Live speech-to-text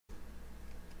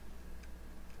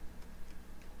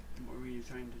you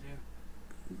trying to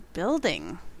do?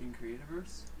 Building. In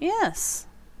Creativerse? Yes.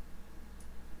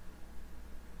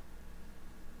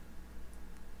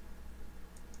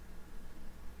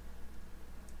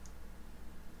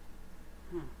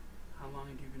 How long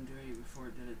had you been doing it before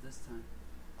it did it this time?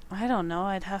 I don't know.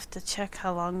 I'd have to check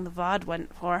how long the VOD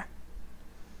went for.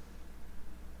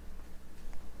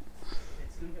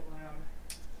 It's gonna get loud.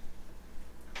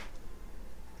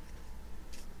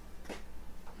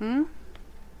 Hmm?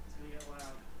 It's gonna get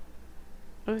loud.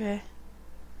 Okay.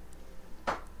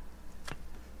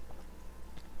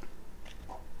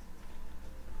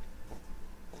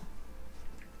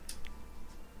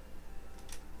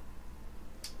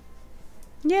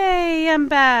 Yay, I'm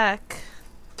back.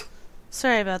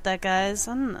 Sorry about that, guys.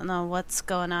 I don't know what's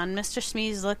going on. Mr.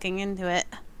 Smee's looking into it.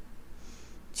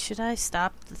 Should I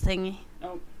stop the thingy?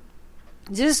 Nope.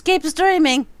 Just keep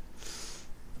streaming.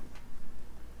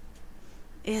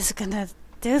 He's gonna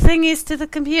do thingies to the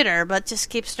computer, but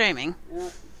just keep streaming. Yeah,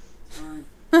 it's fine.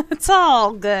 It's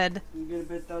all good. You get a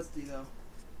bit dusty though.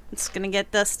 It's gonna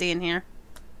get dusty in here.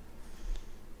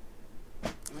 I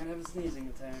might have a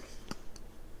sneezing attack.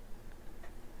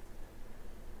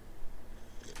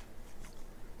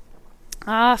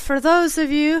 For those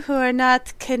of you who are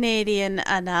not Canadian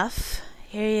enough,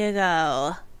 here you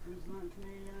go. Who's not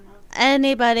Canadian enough?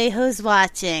 Anybody who's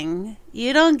watching,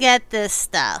 you don't get this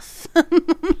stuff.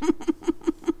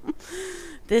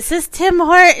 This is Tim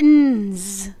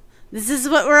Hortons. This is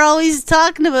what we're always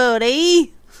talking about, eh?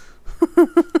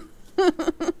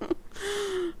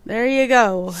 There you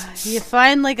go. You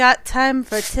finally got time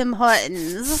for Tim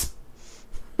Hortons.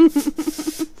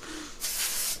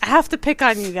 I have to pick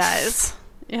on you guys.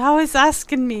 You're always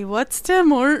asking me, what's Tim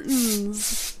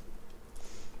Hortons?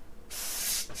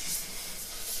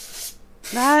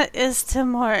 That is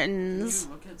Tim Hortons.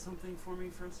 Can you look at something for me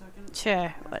for a second?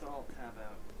 Sure. I have to alt-tab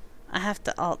out. I have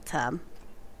to alt-tab.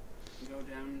 Go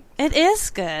down. It is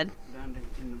good. Down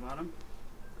to, in the bottom.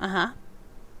 Uh-huh.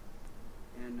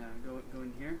 And go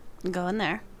in here. Go in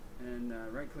there. And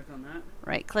right-click on that.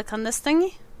 Right-click on this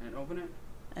thingy. And open it.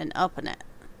 And open it.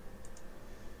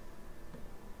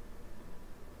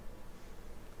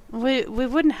 We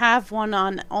wouldn't have one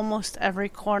on almost every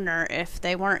corner if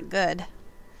they weren't good.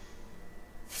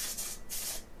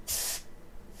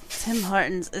 Tim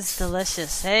Hortons is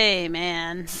delicious. Hey,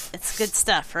 man. It's good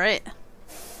stuff, right?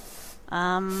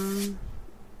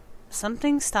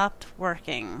 Something stopped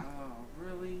working. Oh,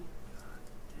 really? God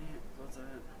damn. What's that?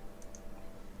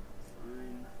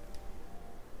 Fine.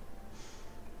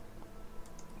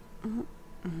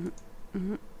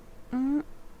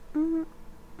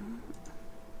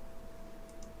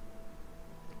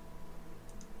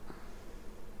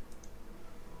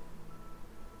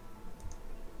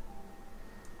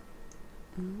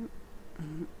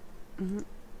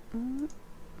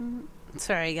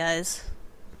 Sorry, guys.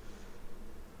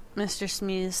 Mr.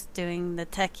 Smee's doing the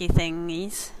techie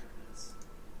thingies.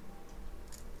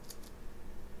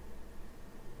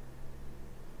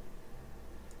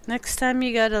 Next time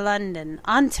you go to London,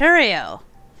 Ontario.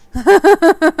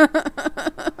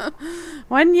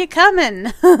 When you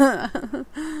coming?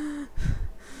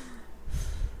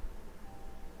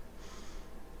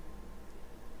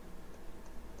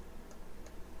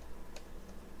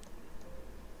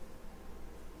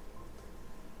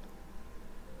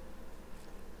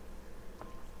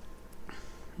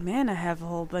 Man, I have a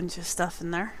whole bunch of stuff in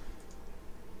there.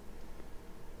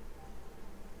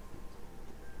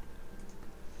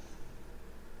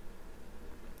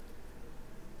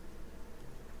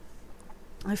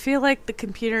 I feel like the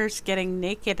computer's getting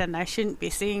naked and I shouldn't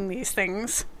be seeing these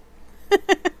things.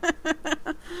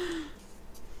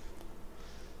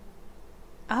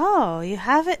 Oh, you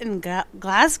have it in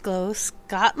Glasgow,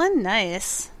 Scotland?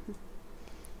 Nice.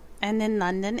 And in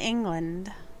London,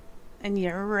 England. And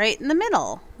you're right in the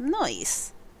middle.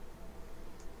 Nice.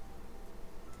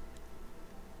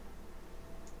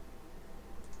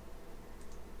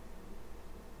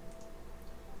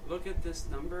 Look at this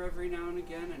number every now and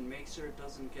again and make sure it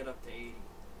doesn't get up to 80.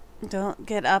 Don't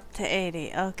get up to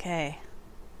 80. Okay.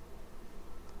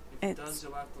 If it does,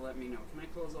 you'll have to let me know. Can I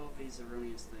close all these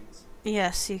erroneous things?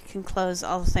 Yes, you can close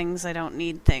all the things I don't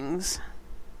need things.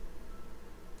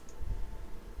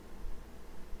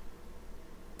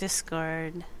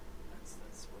 Discord. That's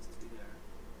supposed to be there.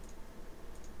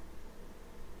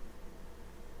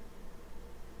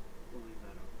 We'll leave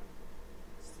that open.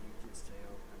 Steam can stay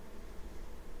open.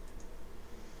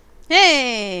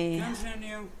 Hey!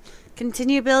 Continue.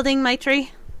 Continue building my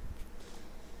tree.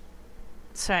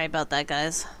 Sorry about that,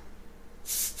 guys.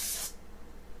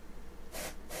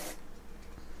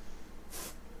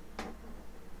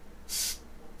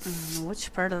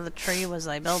 Which part of the tree was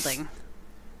I building?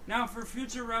 Now, for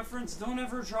future reference, don't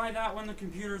ever try that when the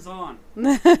computer's on.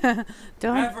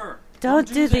 Don't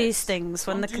do this. these things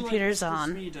when Don't the do computer's like Mr.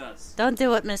 on. Smee does. Don't do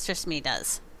what Mr. Smee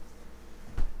does.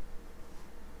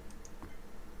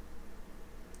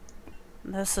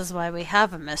 This is why we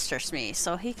have a Mr. Smee,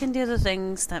 so he can do the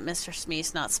things that Mr.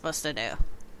 Smee's not supposed to do.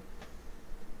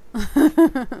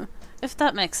 If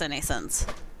that makes any sense.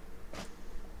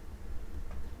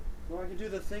 Well, I can do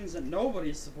the things that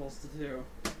nobody's supposed to do.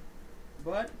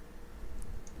 But,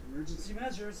 emergency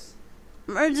measures.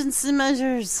 Emergency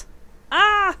measures!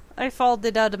 Ah! I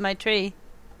folded out of my tree.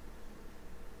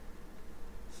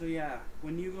 So yeah,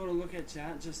 when you go to look at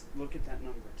chat, just look at that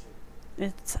number too.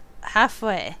 It's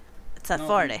halfway. It's at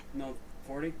 40. No,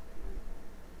 40? It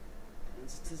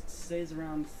stays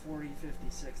around 40, 50,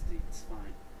 60. It's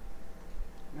fine.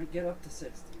 Might get up to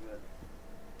 60, but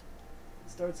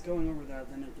it starts going over that,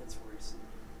 then it gets worrisome.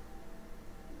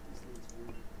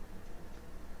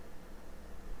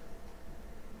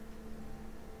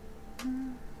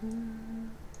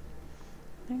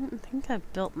 I think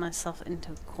I've built myself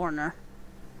into a corner.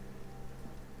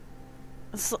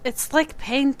 It's like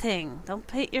painting. Don't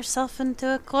paint yourself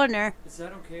into a corner. Is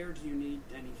that okay, or do you need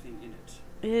anything in it?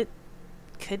 It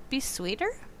could be sweeter.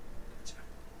 Gotcha.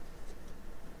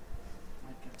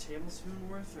 Like a tablespoon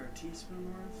worth or a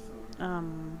teaspoon worth?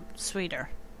 Or? Sweeter.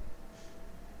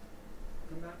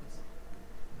 Come back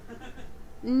with some.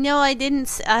 No, I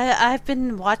didn't. I've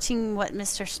been watching what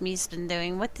Mr. Smee's been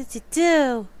doing. What did you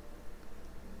do?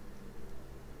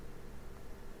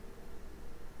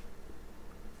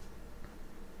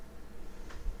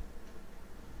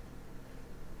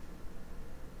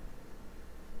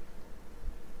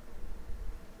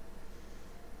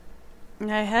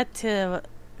 I had to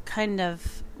kind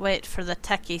of wait for the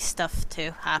techie stuff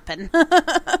to happen.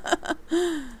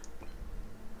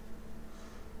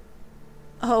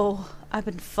 Oh, I've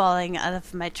been falling out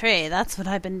of my tree. That's what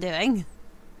I've been doing.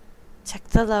 Check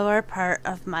the lower part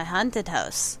of my haunted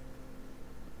house.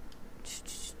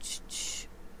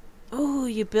 Oh,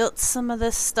 you built some of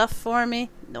this stuff for me?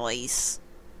 Nice.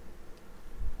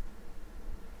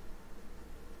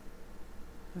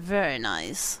 Very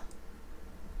nice.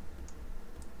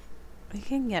 We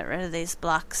can get rid of these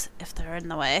blocks if they're in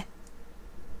the way.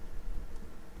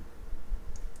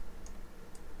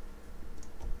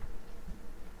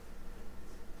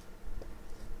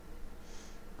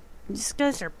 These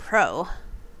guys are pro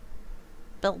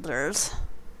builders.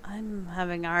 I'm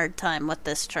having a hard time with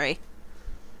this tree.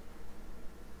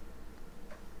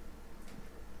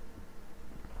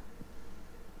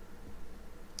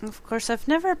 Of course, I've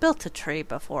never built a tree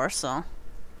before, so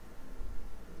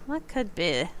that could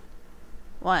be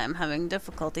why I'm having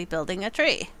difficulty building a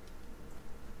tree.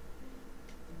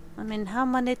 I mean, how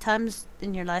many times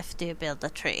in your life do you build a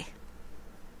tree?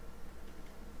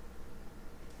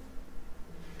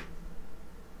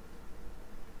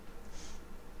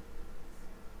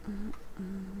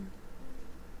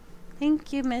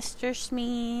 Thank you, Mr.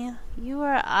 Smee. You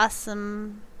are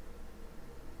awesome.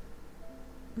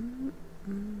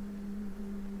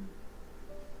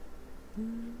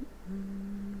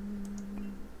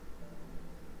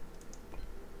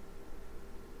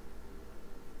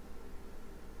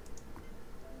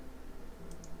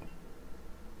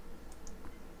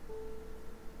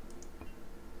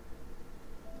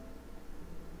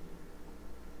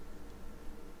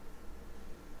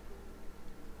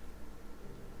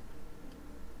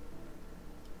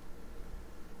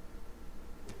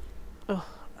 Oh,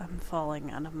 I'm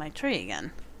falling out of my tree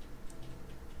again.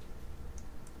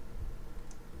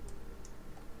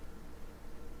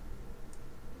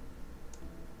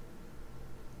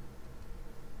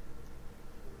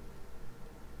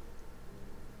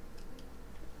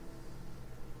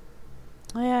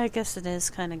 Yeah, I guess it is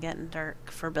kind of getting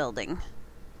dark for building.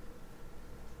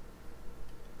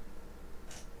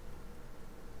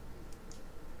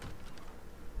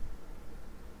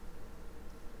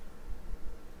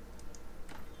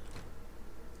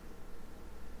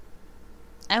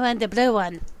 I want the blue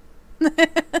one.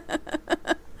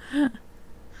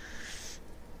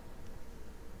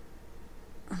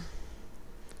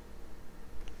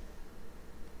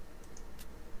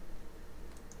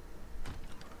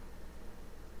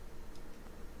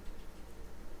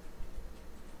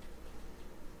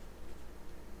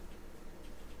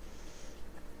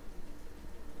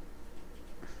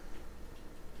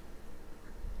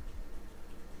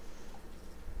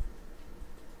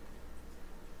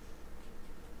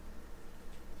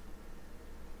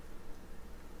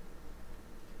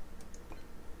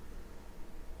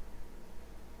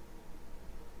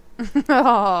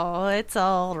 Oh, it's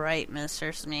all right,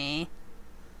 Mr. Smee.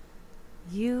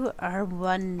 You are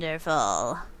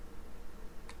wonderful.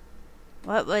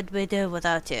 What would we do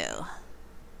without you?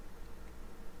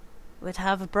 We'd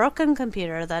have a broken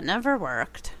computer that never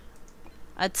worked.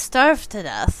 I'd starve to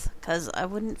death, 'cause I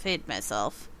wouldn't feed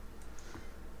myself.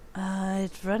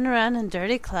 I'd run around in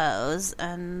dirty clothes,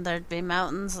 and there'd be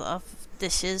mountains of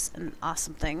dishes and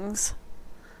awesome things.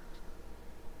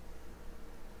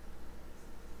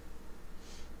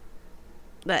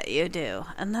 That you do.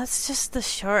 And that's just the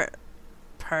short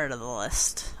part of the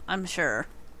list, I'm sure.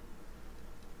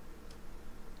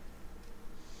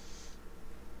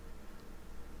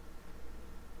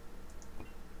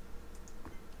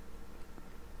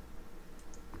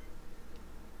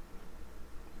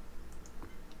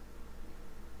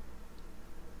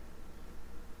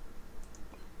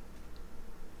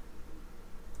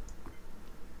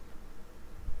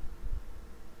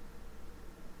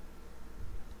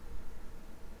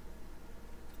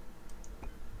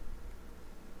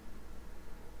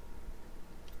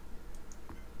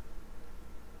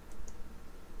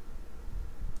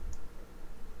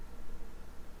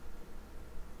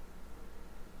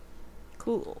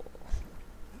 Cool.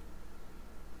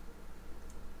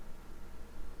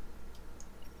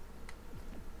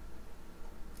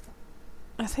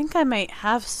 I think I might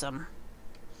have some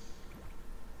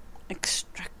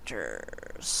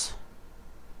extractors.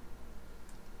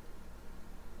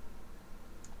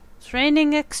 It's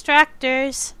raining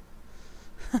extractors.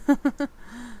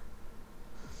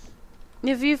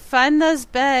 If you find those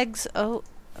bags, oh,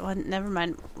 well, never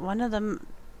mind. One of them,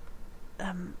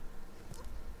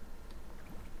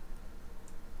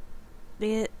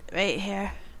 be right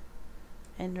here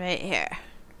and right here.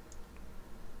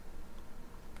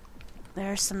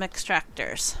 There are some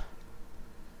extractors.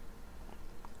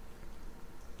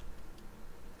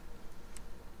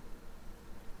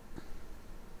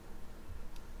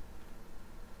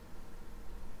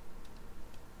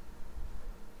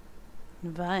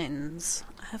 Vines.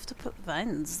 I have to put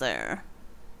vines there.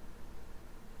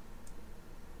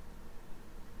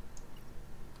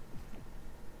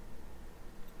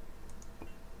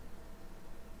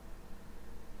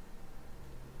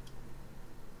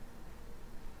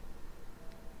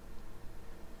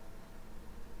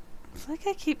 It's like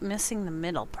I keep missing the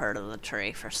middle part of the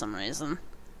tree for some reason.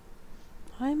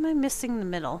 Why am I missing the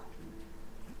middle?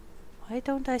 Why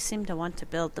don't I seem to want to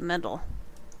build the middle?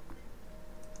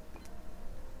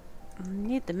 I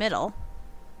need the middle.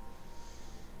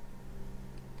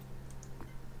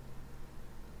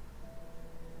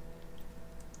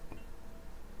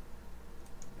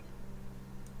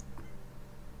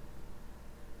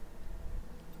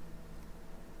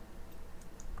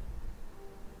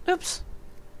 Oops.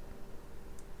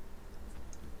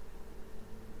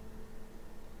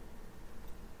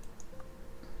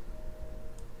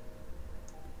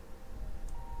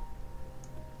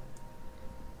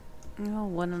 Oh,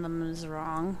 one of them is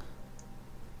wrong.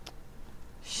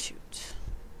 Shoot.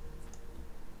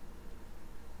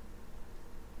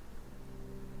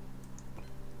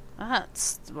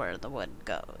 That's where the wood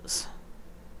goes.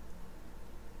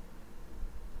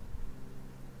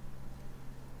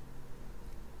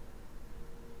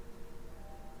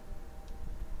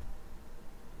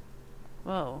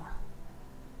 Whoa.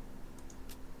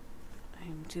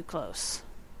 I'm too close.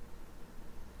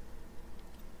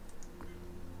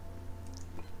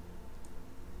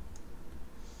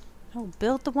 Oh,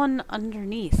 build the one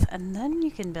underneath, and then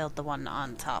you can build the one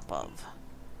on top of.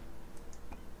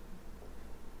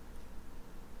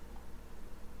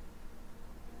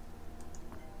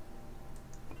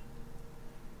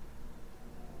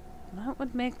 That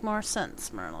would make more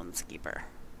sense, Merlin's Keeper.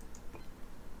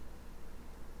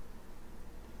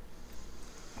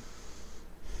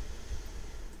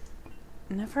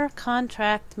 Never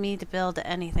contract me to build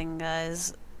anything,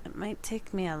 guys. It might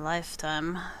take me a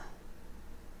lifetime.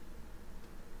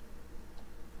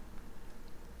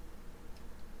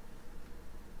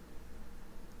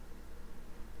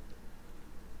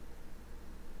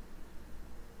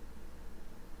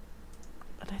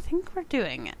 But I think we're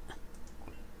doing it.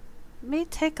 It may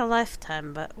take a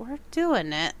lifetime, but we're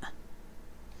doing it.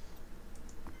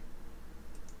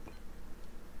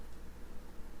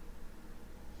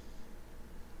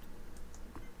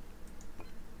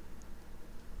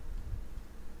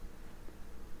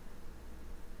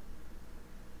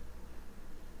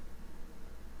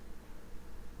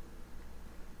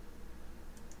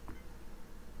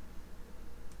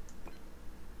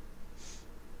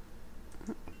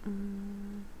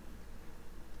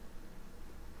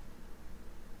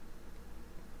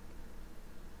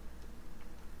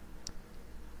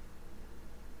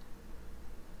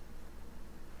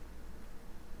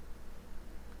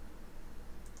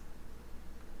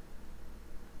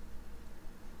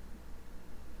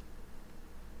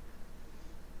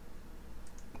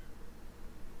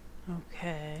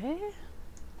 Okay.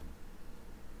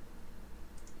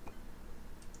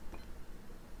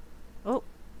 Oh,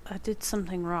 I did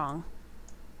something wrong.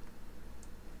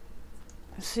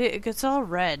 See, it gets all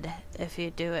red if you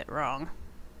do it wrong.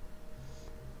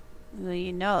 Well,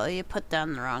 you know you put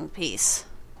down the wrong piece.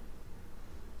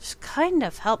 It's kind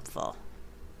of helpful.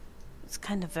 It's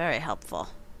kind of very helpful.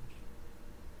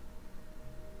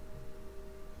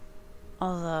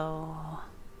 Although,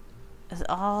 it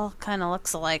all kind of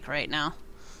looks alike right now.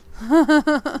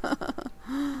 Not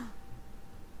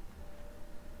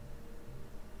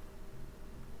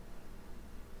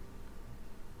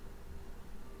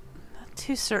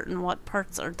too certain what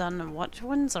parts are done and which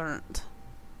ones aren't.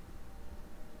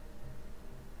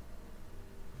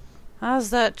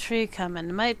 How's that tree coming?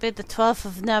 It might be the 12th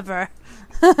of never.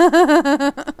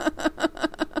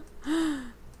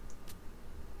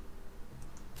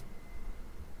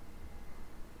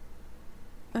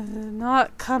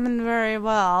 Not coming very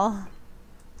well.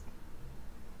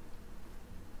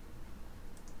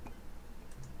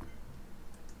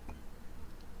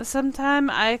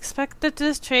 I expected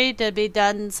this tree to be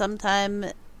done sometime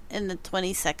in the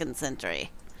 22nd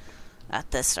century. At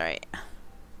this rate.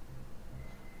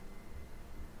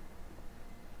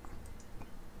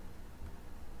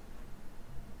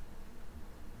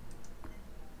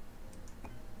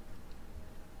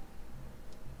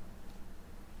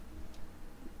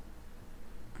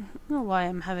 I don't know why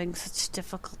I'm having such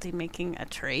difficulty making a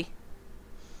tree.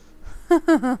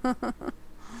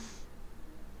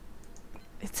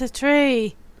 It's a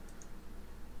tree.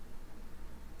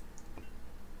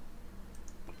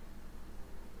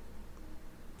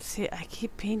 See, I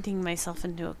keep painting myself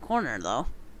into a corner, though.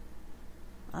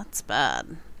 That's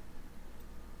bad.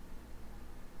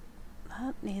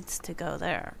 That needs to go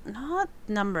there. Not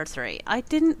number 3. I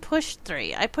didn't push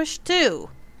 3. I pushed 2.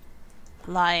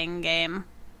 Lying game.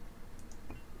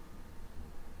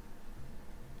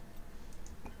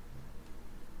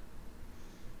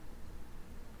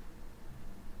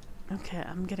 Okay,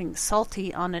 I'm getting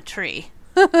salty on a tree.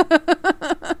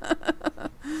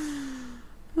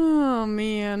 Oh,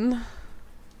 man.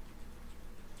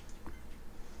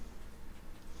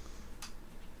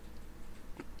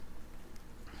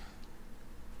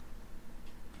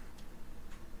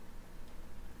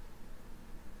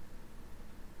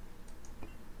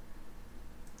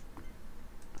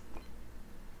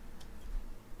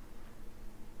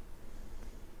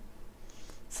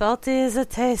 Salty is a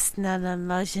taste, not an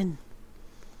emotion.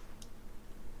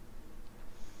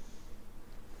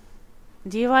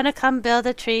 Do you want to come build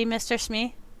a tree, Mr.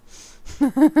 Smee?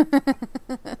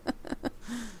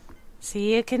 So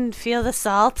you can feel the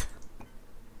salt?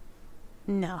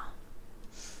 No.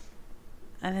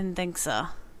 I didn't think so.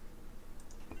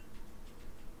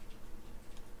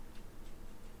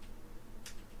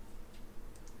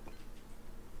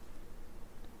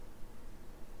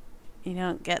 You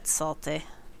don't get salty.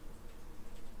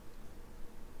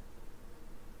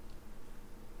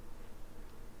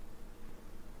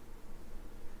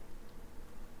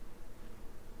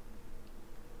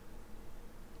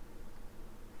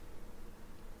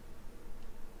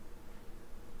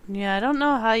 Yeah, I don't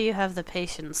know how you have the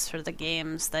patience for the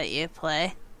games that you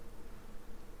play.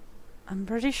 I'm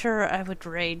pretty sure I would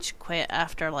rage quit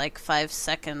after like 5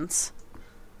 seconds.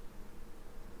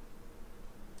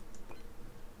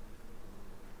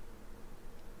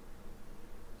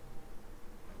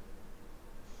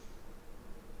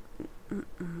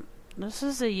 This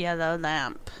is a yellow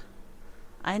lamp.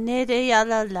 I need a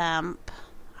yellow lamp.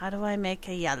 How do I make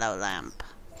a yellow lamp?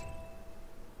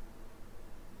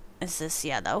 Is this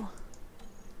yellow?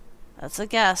 That's a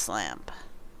gas lamp.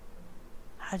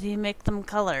 How do you make them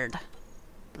colored?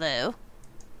 Blue,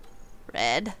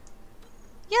 red,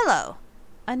 yellow.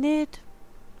 I need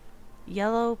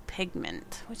yellow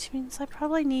pigment, which means I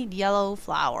probably need yellow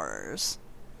flowers.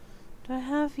 Do I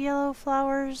have yellow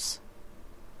flowers?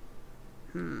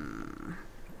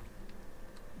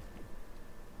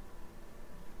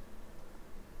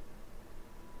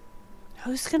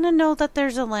 Who's gonna know that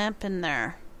there's a lamp in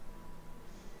there?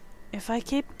 If I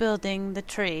keep building the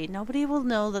tree, nobody will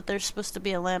know that there's supposed to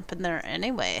be a lamp in there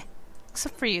anyway.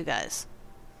 Except for you guys.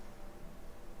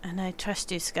 And I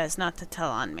trust you guys not to tell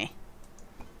on me.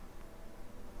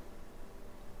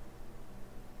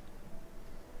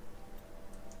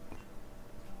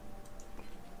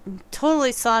 You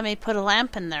totally saw me put a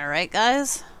lamp in there, right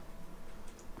guys?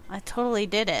 I totally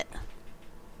did it.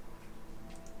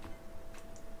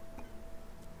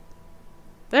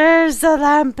 There's the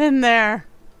lamp in there.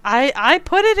 I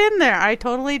put it in there. I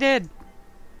totally did.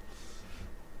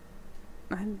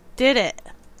 I did it.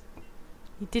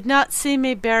 You did not see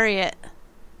me bury it.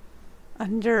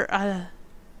 under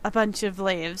a bunch of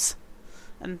leaves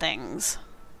and things.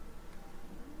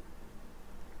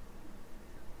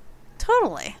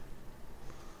 Totally.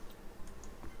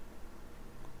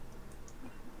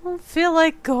 I don't feel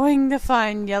like going to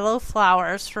find yellow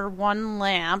flowers for one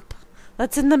lamp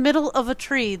that's in the middle of a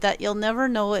tree that you'll never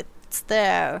know it's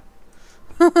there.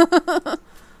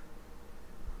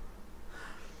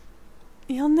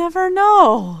 You'll never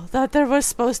know that there was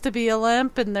supposed to be a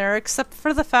lamp in there, except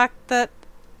for the fact that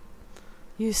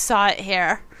you saw it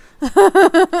here.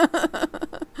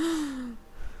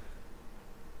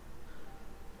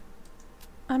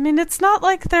 I mean, it's not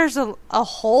like there's a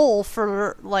hole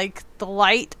for, like, the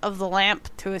light of the lamp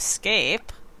to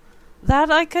escape.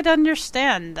 That I could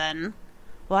understand, then.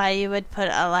 Why you would put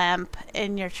a lamp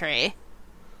in your tree.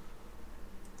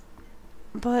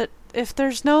 But if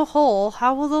there's no hole,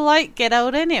 how will the light get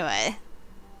out anyway?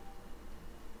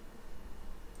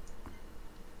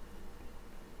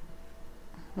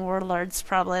 Warlord's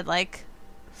probably, like,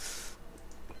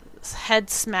 head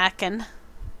smacking.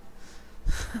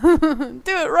 Do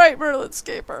it right,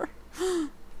 Merlinscaper.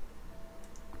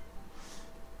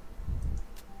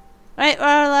 Right,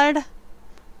 Warlord?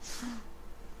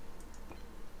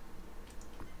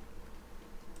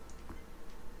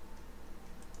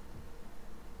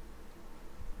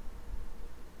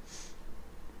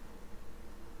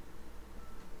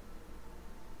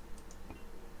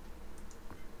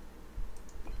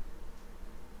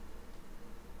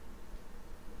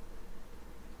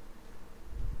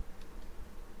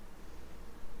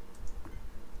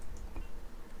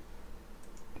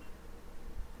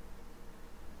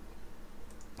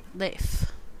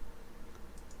 Leaf.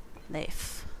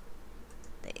 Leaf.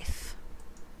 Leaf.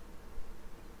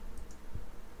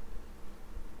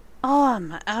 Oh,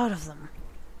 I'm out of them.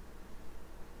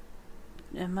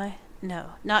 Am I?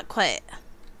 No, not quite.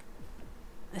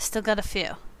 I still got a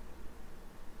few.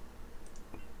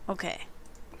 Okay.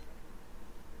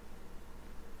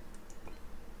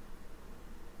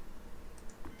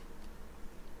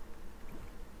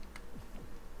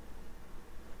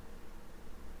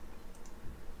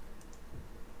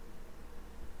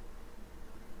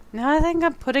 Now I think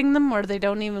I'm putting them where they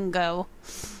don't even go.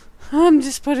 I'm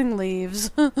just putting leaves.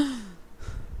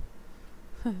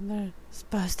 There's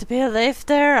supposed to be a leaf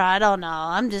there? I don't know.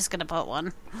 I'm just gonna put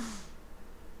one.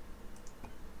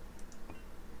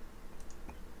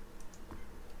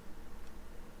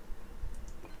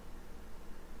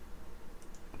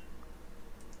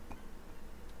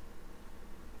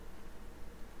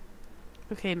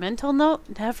 Okay, mental note,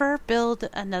 never build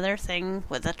another thing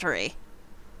with a tree.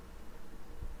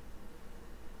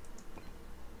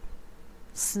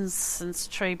 Since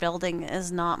tree building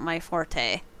is not my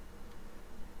forte.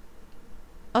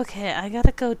 Okay, I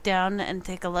gotta go down and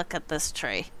take a look at this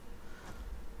tree.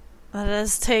 That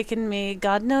has taken me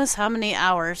God knows how many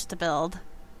hours to build.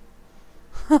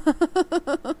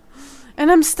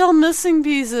 And I'm still missing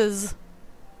pieces.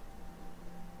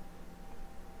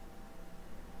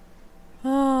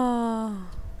 Oh.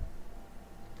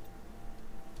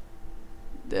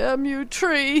 Damn you,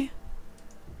 tree.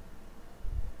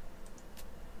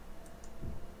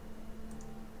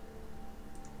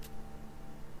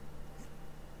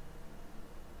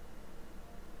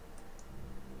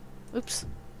 Oops.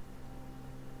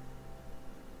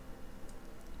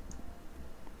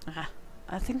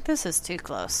 I think this is too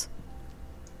close.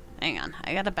 Hang on,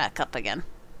 I gotta back up again.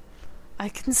 I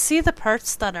can see the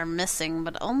parts that are missing,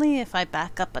 but only if I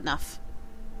back up enough.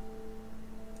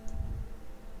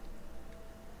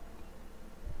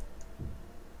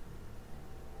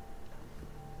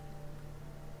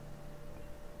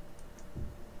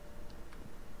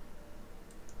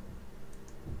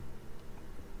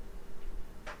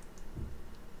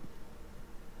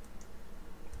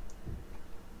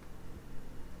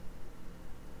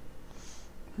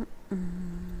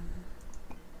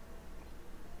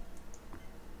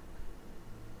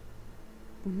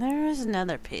 There is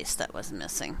another piece that was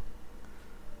missing.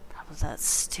 Probably that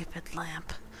stupid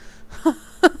lamp.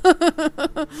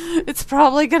 It's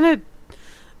probably gonna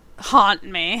haunt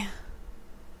me.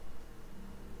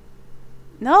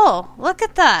 No, look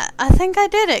at that. I think I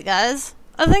did it, guys.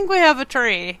 I think we have a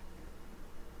tree.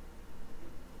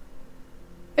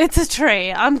 It's a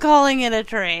tree. I'm calling it a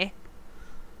tree.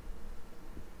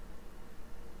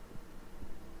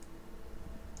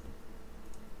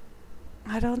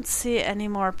 I don't see any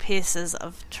more pieces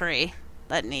of tree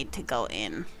that need to go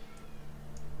in.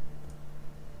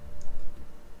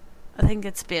 I think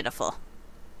it's beautiful.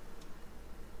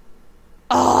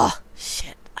 Oh,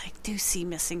 shit. I do see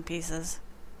missing pieces.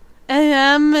 I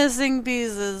am missing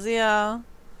pieces, yeah.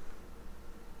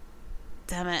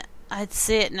 Damn it. I'd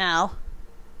see it now.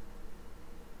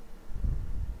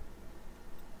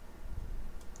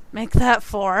 Make that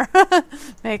 4.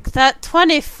 Make that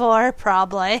 24,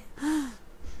 probably.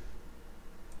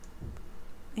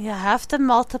 You have to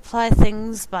multiply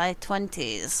things by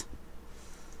 20s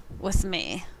with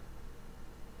me.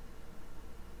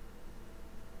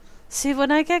 See,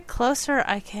 when I get closer,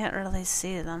 I can't really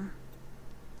see them.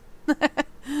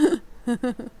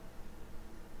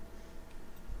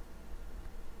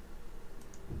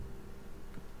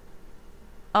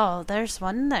 Oh, there's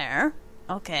one there.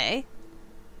 Okay.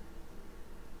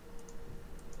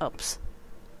 Oops.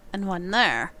 And one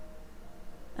there.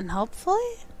 And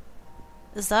hopefully?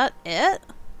 Is that it?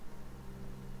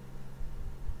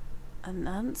 I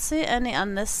don't see any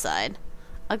on this side.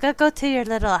 I gotta go to your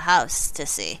little house to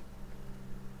see.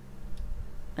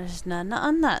 There's none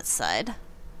on that side.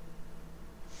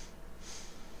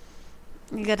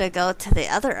 You gotta go to the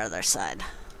other side.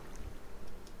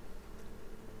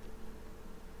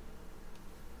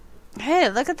 Hey,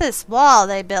 look at this wall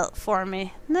they built for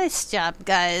me. Nice job,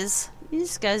 guys.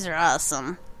 These guys are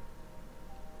awesome.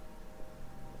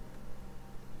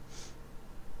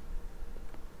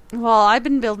 Well, I've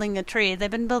been building a tree.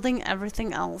 They've been building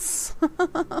everything else.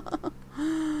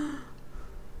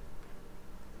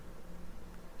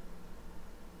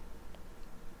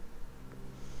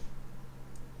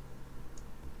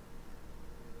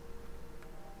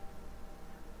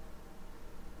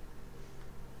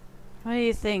 What do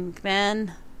you think,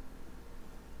 man?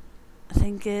 I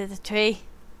think it's a tree.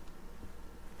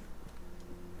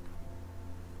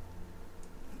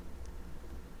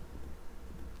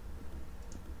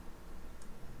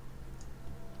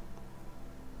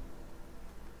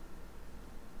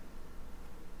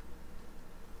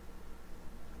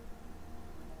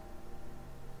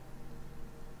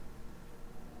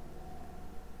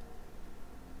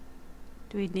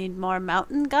 Do we need more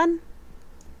mountain gun?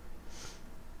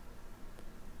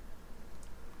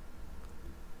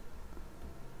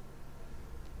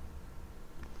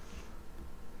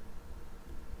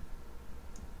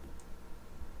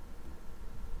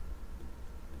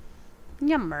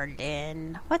 Yeah,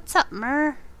 Merlin. What's up,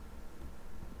 Mer?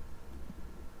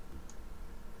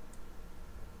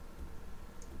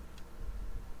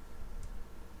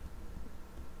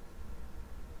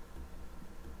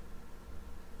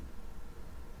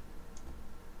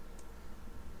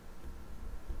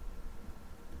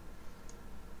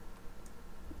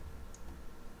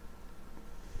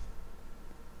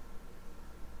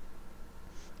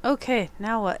 Okay,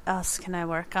 now what else can I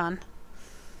work on?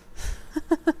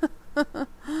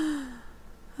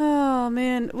 Oh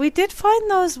man, we did find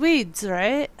those weeds,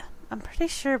 right? I'm pretty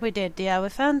sure we did. Yeah, we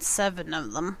found 7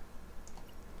 of them.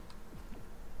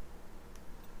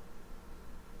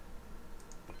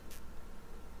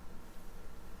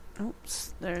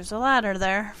 Oops, there's a ladder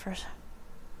there for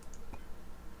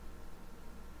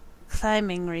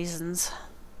climbing reasons.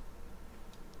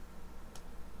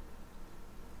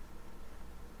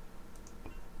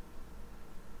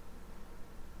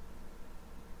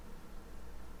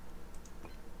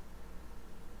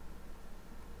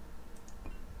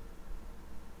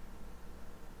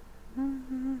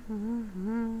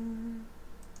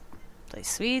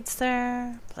 Place weeds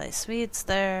there. Place weeds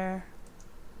there.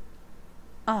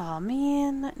 Oh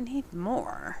man, I need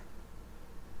more.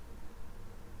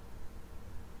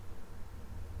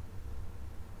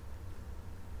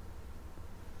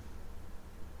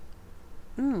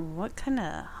 Ooh, what kind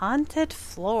of haunted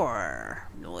floor?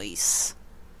 Nice.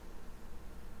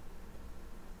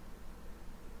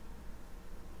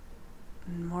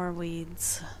 And more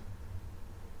weeds.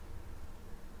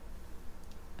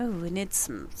 Oh, we need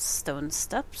some stone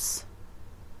steps.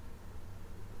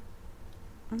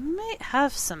 I might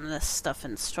have some of this stuff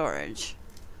in storage.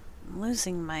 I'm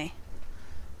losing my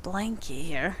blankie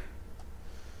here.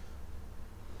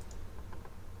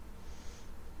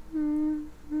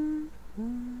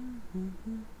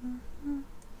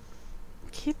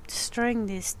 Keep destroying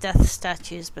these death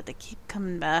statues, but they keep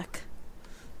coming back.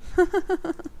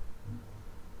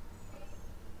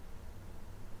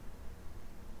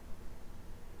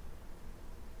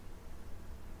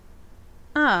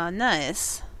 Oh,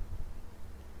 nice.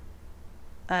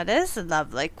 That is a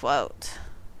lovely quote.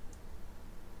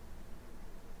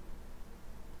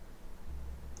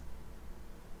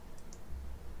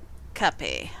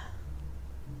 Copy.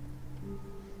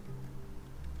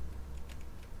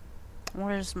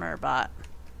 Where's Merbot?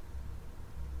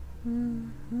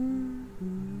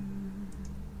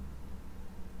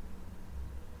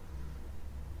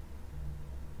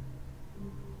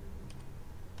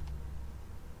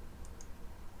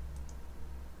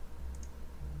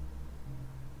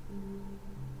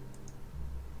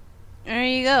 There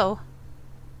you go.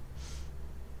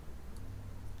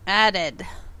 Added.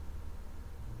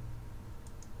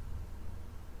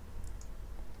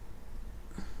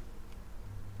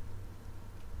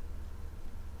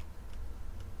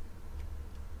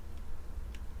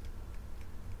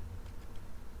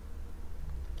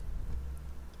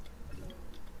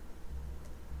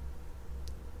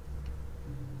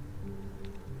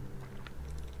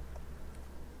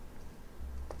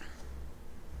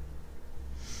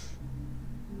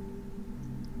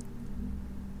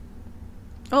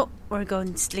 Oh, we're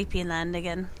going Sleepy Land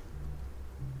again.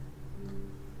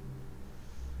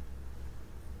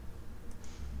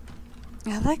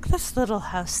 I like this little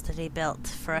house that he built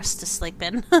for us to sleep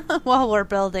in while we're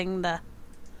building the...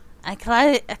 I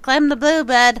climb the blue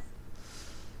bed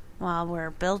while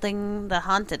we're building the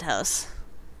haunted house.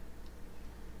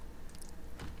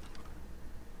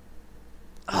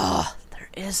 Oh, there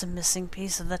is a missing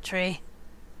piece of the tree.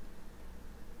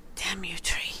 Damn you,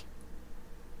 tree.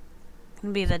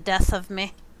 Can be the death of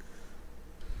me.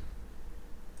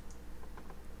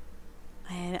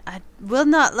 I will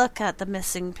not look at the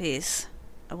missing piece.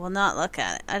 I will not look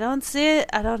at it. I don't see it.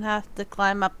 I don't have to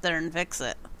climb up there and fix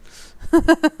it.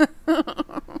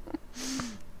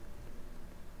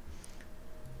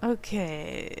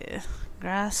 Okay.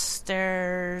 Grass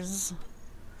stairs.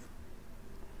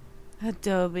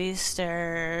 Adobe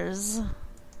stairs.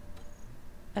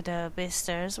 Adobe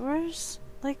stairs. Where's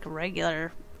like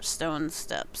regular stone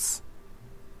steps?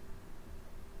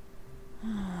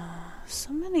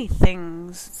 So many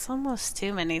things. It's almost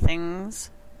too many things.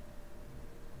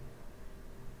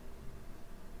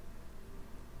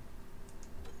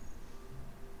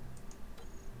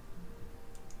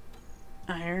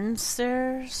 Iron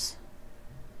stairs.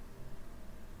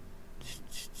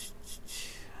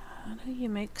 How do you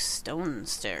make stone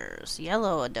stairs?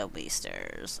 Yellow adobe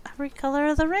stairs. Every color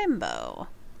of the rainbow.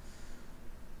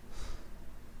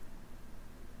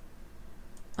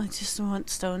 I just want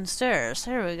stone stairs.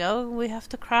 There we go. We have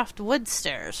to craft wood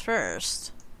stairs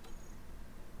first.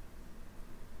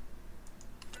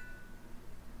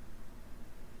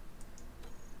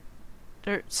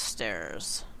 Dirt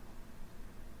stairs.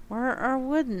 Where are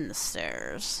wooden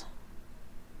stairs?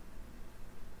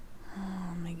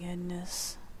 Oh my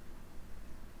goodness.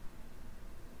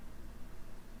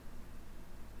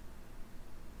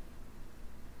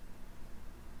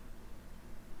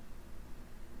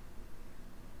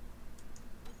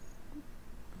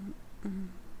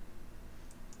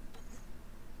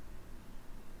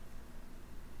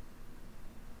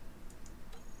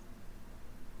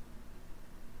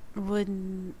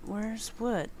 Wooden. Where's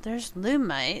wood? There's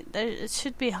lumite. It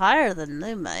should be higher than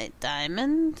lumite.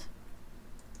 Diamond.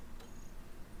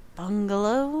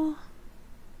 Bungalow.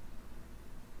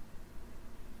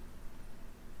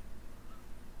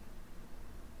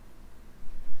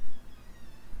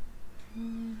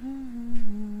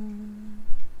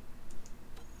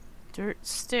 Dirt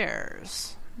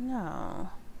stairs. No.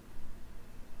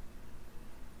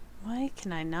 Why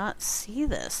can I not see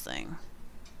this thing?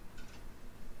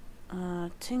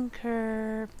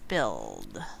 Tinker,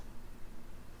 build.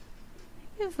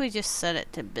 Maybe if we just set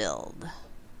it to build.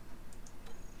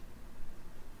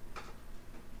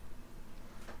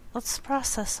 Let's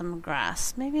process some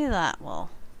grass. Maybe that will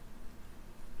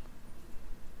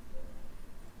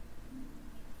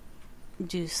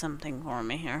do something for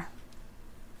me here.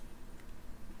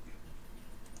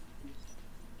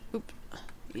 Oop,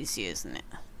 he's using it.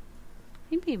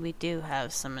 Maybe we do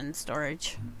have some in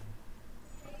storage.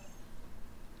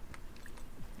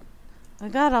 I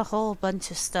got a whole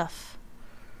bunch of stuff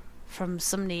from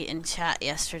somebody in chat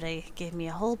yesterday. Gave me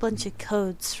a whole bunch of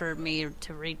codes for me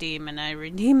to redeem, and I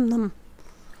redeemed them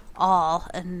all,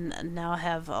 and now I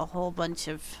have a whole bunch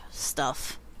of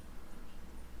stuff.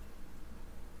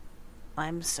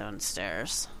 Limestone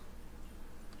stairs.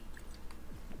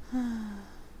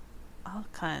 All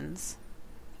kinds.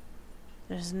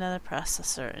 There's another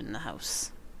processor in the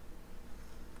house.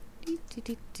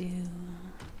 Do-do-do-do.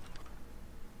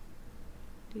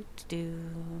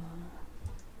 Do-do-do.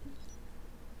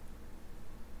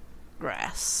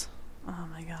 Grass. Oh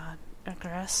my god. A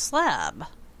grass slab.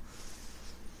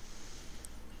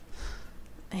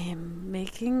 I am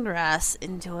making grass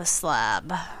into a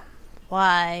slab.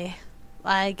 Why?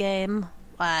 Why, game?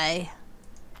 Why?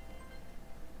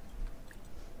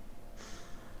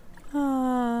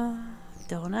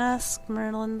 Don't ask,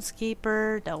 Merlin's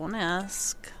Keeper. Don't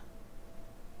ask.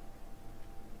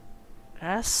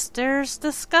 Grass stairs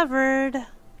discovered.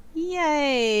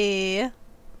 Yay!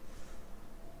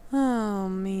 Oh,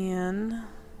 man.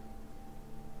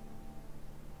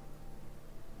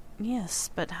 Yes,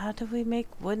 but how do we make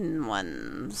wooden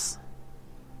ones?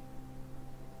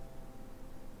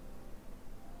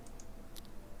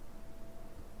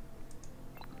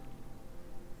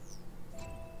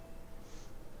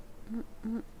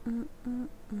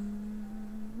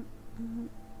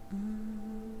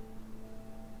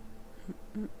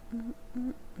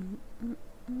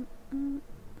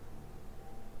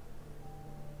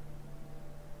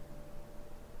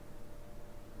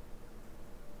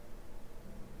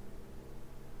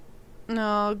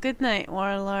 No, good night,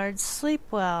 warlords. Sleep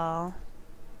well.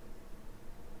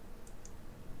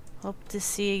 Hope to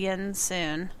see you again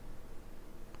soon.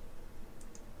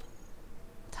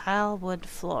 Tile wood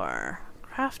floor.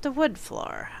 Craft a wood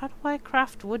floor. How do I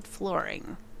craft wood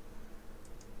flooring?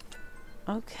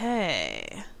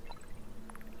 Okay.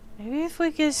 Maybe if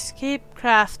we just keep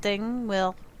crafting,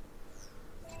 we'll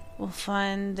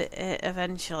find it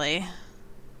eventually.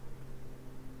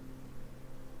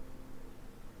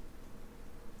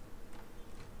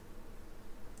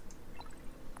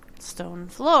 Stone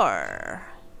floor.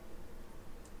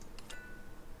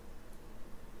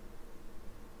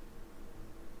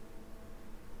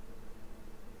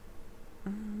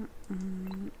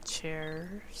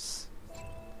 Chairs.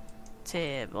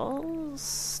 Tables.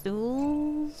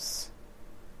 Stools.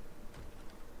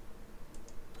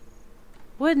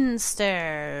 Wooden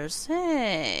stairs.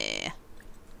 Hey.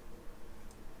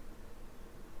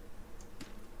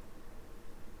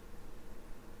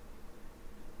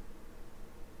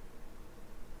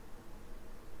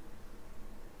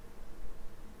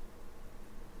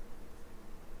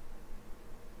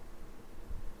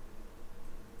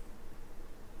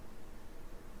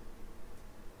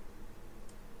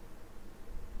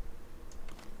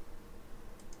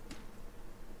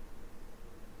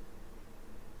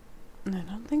 I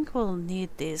don't think we'll need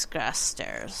these grass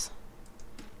stairs.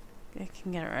 I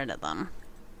can get rid of them.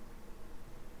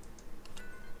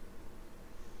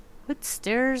 Wood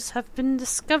stairs have been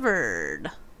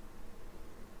discovered.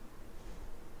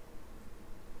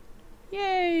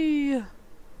 Yay!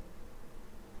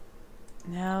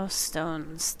 Now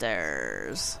stone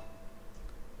stairs.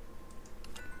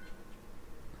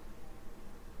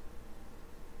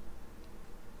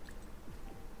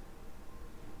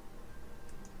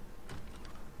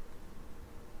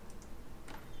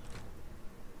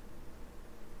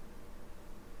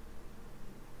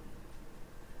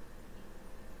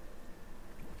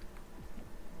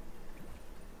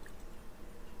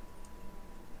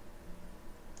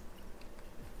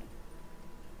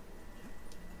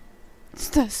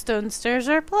 The stone stairs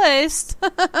are placed.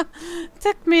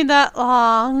 Took me that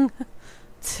long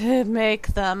to make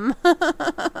them.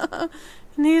 And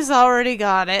he's already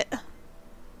got it.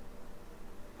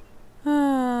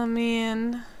 Oh,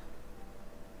 man.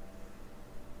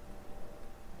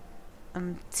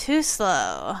 I'm too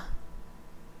slow.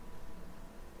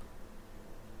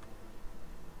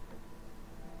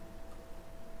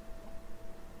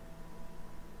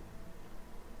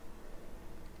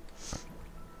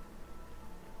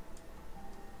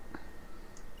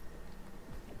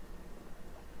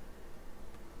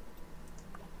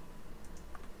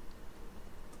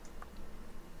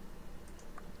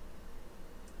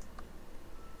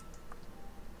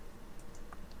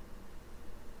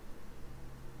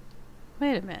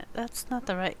 Wait a minute, that's not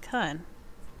the right kind.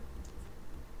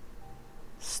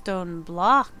 Stone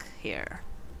block here.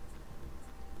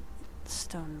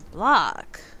 Stone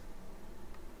block.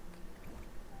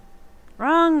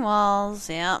 Wrong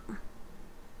walls, yep.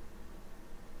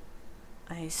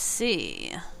 I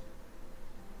see,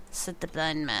 said the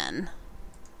blind man.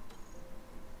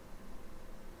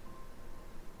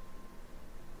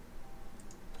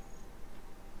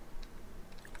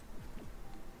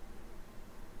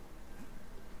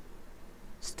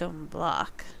 Stone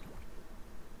block.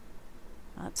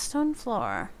 Not stone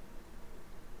floor.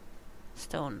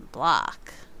 Stone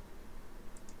block.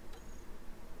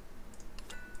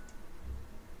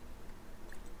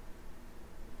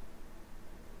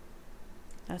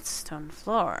 That's stone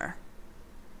floor.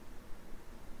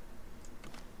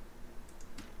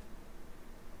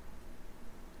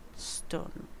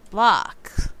 Stone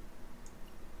block.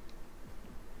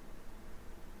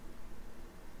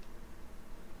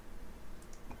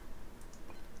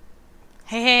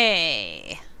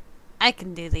 Hey, I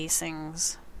can do these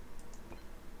things.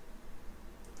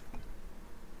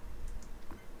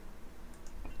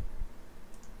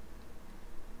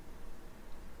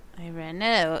 I ran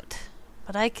out,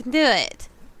 but I can do it.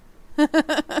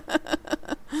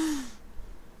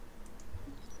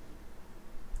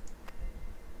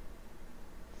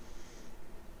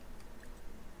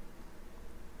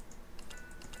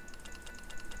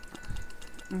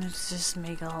 Let's just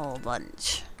make a whole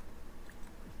bunch.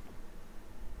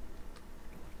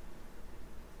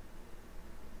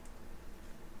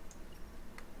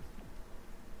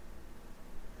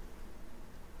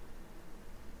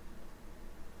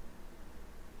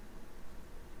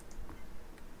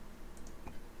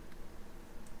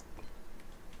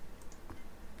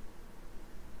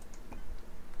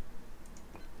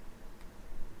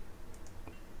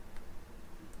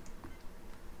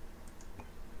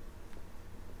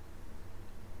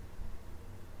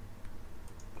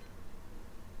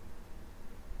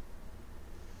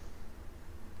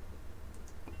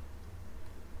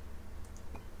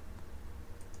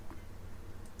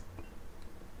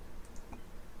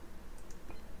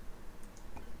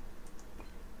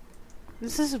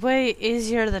 This is way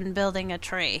easier than building a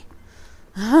tree.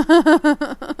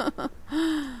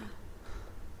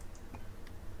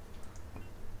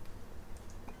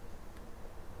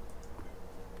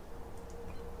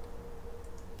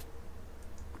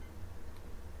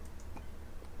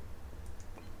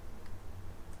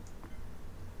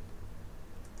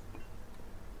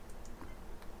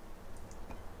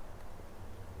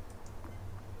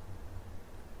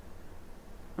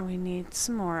 We need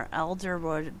some more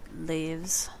elderwood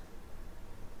leaves.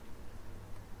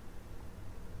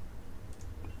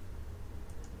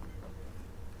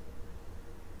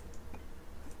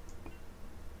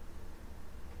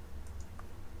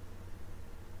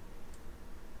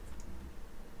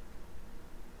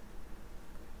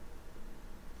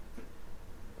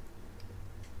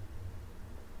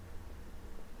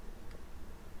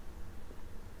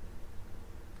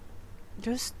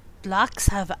 Those blocks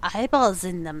have eyeballs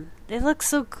in them. They look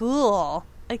so cool.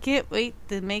 I can't wait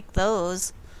to make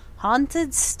those.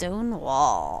 Haunted stone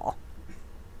wall.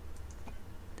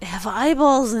 They have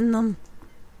eyeballs in them.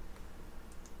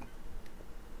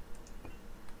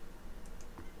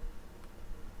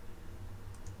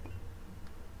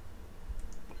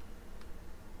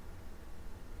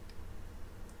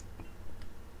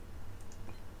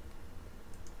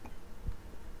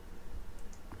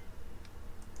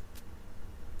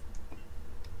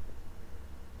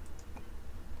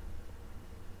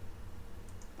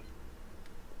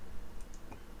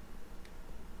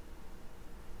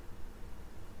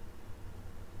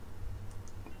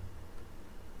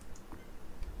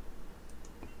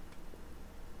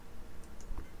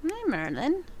 Hi,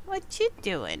 Merlin. What you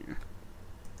doing?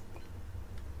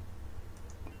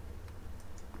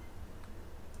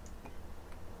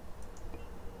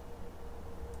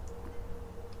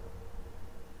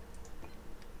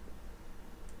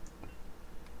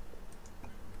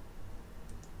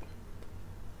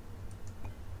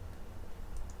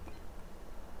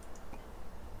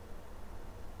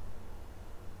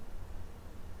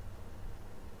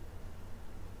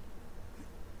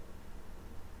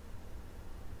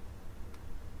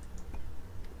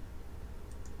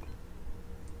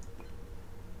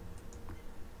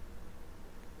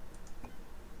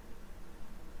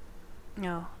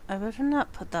 No, I better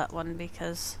not put that one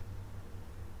because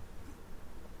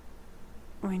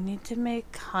we need to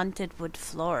make haunted wood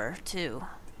floor too.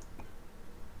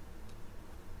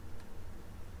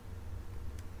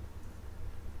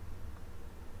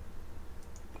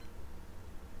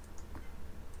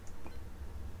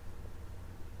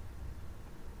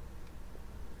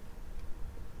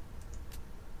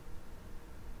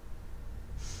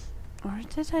 What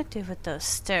did I do with those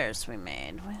stairs we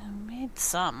made? We made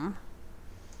some.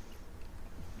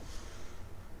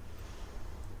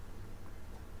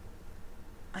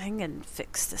 I'm gonna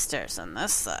fix the stairs on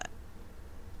this side.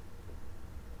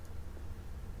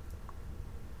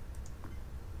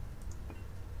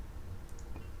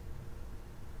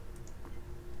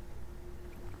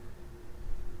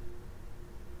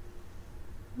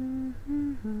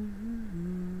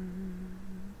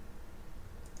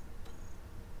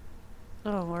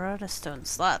 Oh, we're out of stone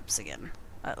slabs again.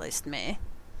 At least me.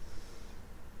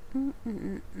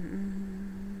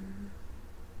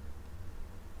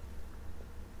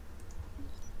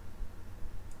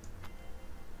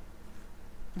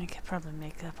 I could probably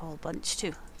make a whole bunch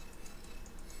too.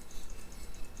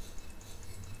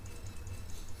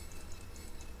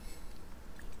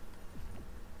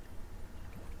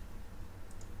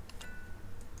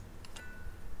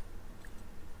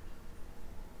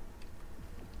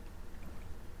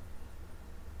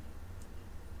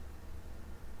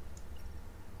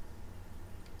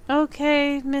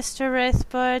 Okay, Mr.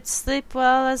 Wraithbird, sleep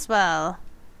well as well.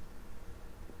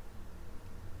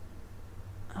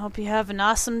 I hope you have an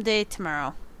awesome day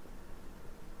tomorrow.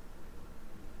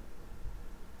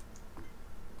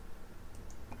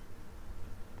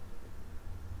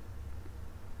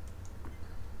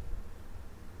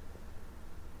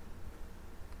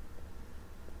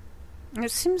 It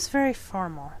seems very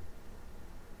formal.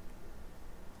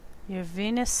 Your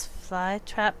Venus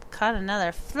flytrap caught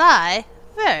another fly?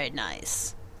 Very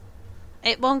nice.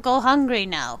 It won't go hungry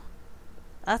now.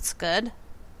 That's good.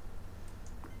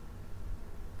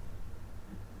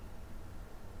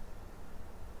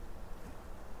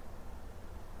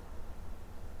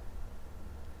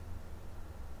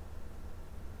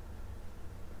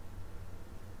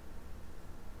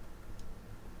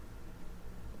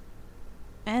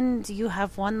 And you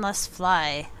have one less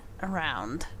fly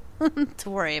around to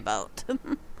worry about.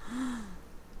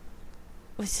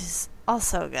 Which is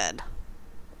also good.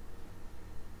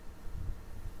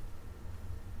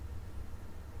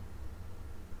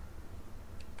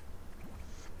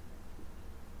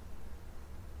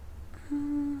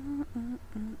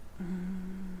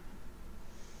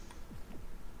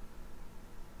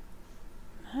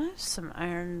 I have some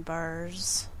iron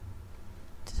bars.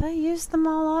 Did I use them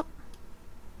all up?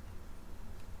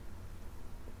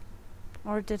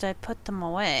 Or did I put them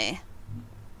away?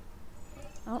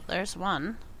 Oh, there's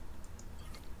one.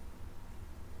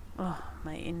 Oh,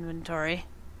 my inventory.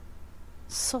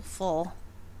 So full.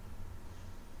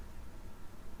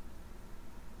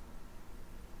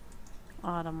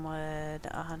 Autumn wood,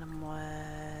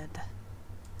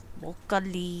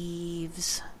 Wolca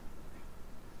leaves.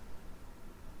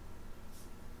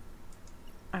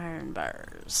 Iron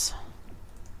bars.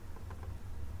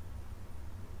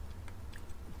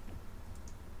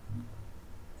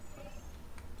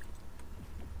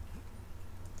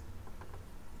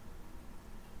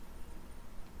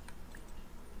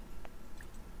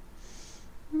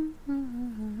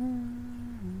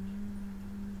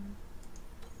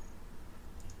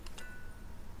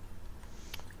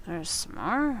 There's some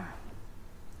more.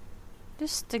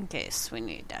 Just in case we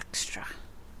need extra.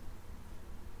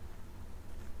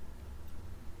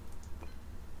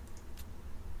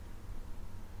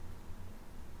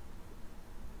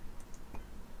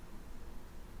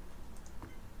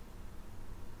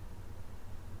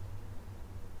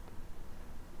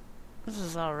 This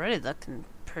is already looking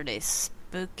pretty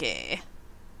spooky.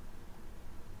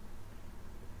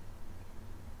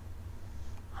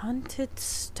 Haunted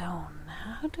stone.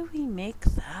 How do we make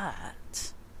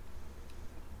that?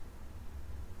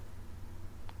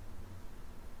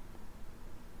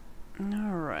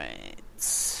 Alright.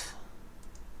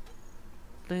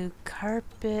 Blue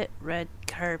carpet, red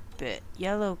carpet,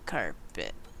 yellow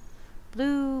carpet.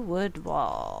 Blue wood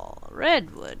wall,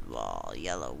 red wood wall,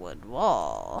 yellow wood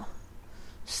wall.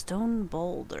 Stone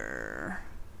boulder.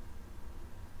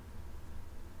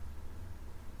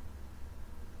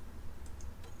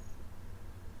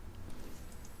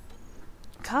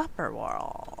 Copper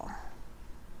wall.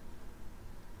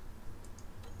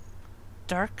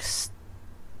 Dark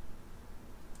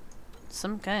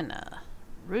some kinda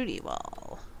rooty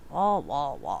wall.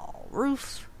 Wall.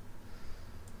 Roof.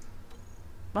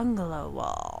 Bungalow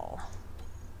wall.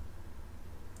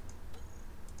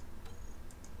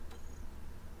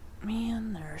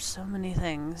 Man, there are so many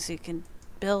things you can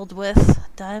build with.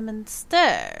 Diamond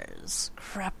stairs.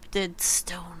 Corrupted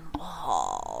stone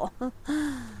wall.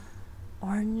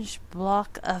 Orange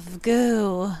block of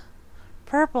goo.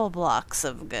 Purple blocks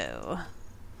of goo.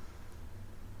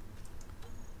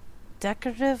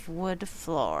 Decorative wood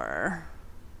floor.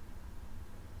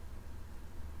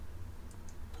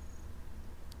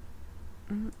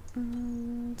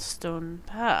 Stone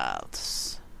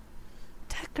paths.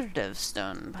 Decorative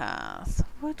stone path.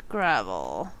 Wood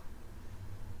gravel.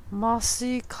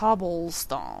 Mossy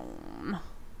cobblestone.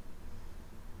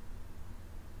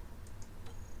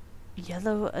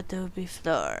 Yellow adobe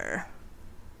floor.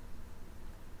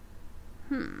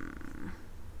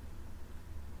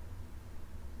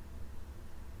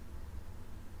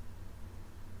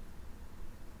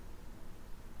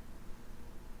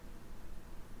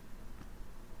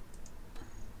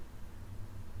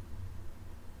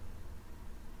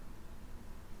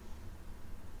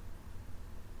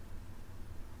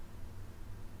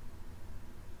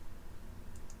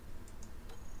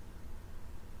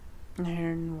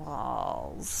 Iron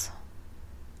walls.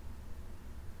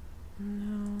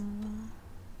 No.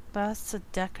 That's a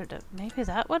decorative. Maybe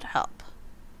that would help.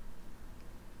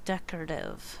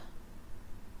 Decorative.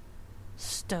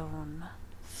 Stone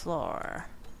floor.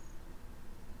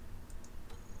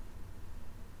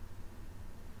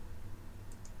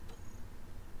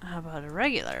 How about a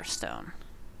regular stone?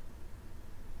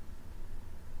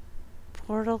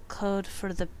 Portal code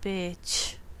for the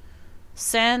beach.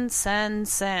 Sand.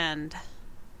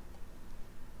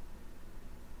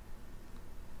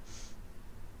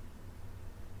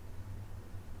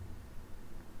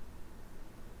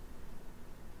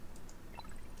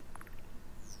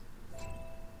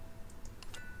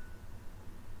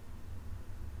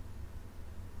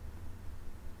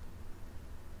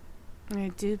 I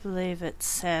do believe it's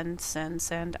sand, sand,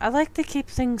 sand. I like to keep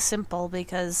things simple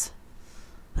because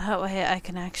that way I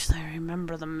can actually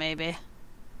remember them, maybe.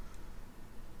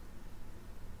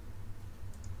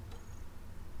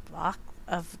 Block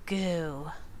of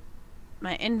goo.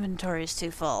 My inventory's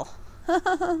too full.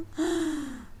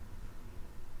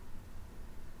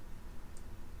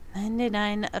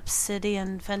 99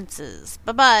 obsidian fences.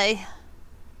 Bye-bye.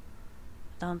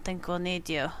 Don't think we'll need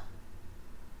you.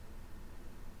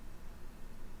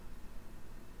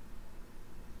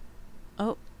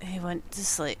 Oh, he went to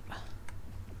sleep.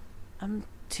 I'm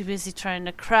too busy trying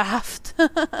to craft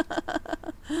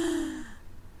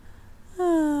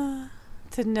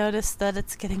to notice that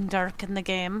it's getting dark in the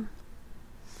game.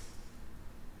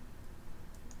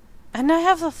 And I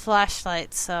have a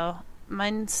flashlight, so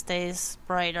mine stays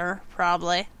brighter,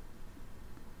 probably.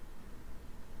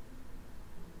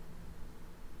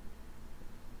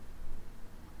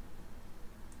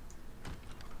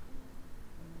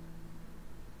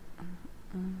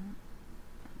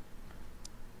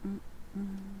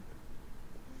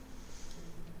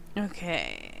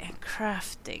 Okay,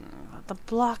 crafting. The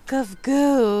block of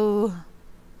goo.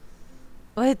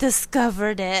 We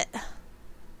discovered it.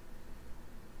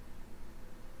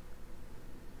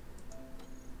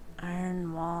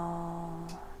 Iron wall.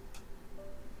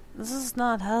 This is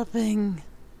not helping.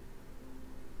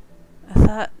 I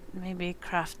thought maybe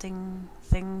crafting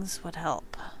things would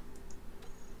help.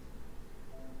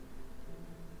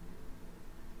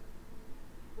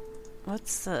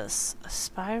 What's this? A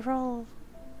spiral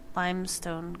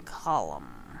limestone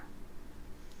column.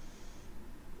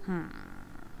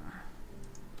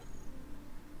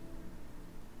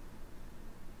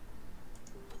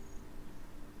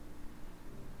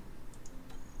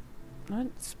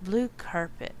 What's blue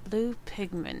carpet? Blue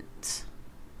pigment.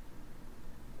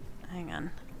 Hang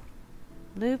on.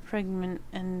 Blue pigment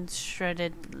and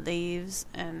shredded leaves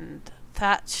and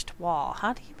thatched wall.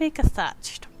 How do you make a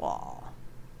thatched wall?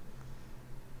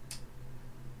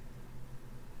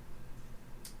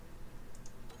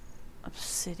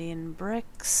 Obsidian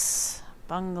bricks.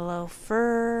 Bungalow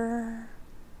fur.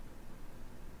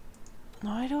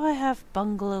 Why do I have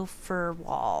bungalow fur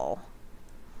wall?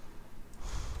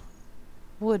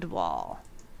 Wood wall.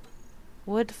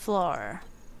 Wood floor.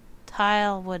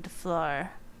 Tile wood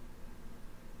floor.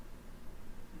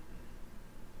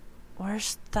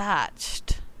 Where's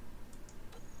thatched?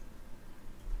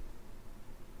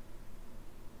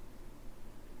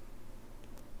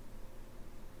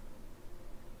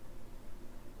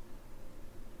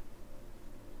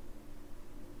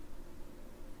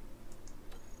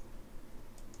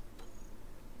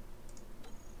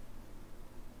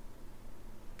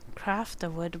 Craft a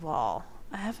wood wall.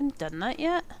 I haven't done that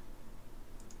yet.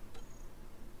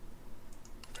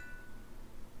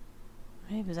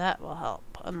 Maybe that will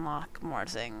help unlock more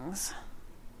things.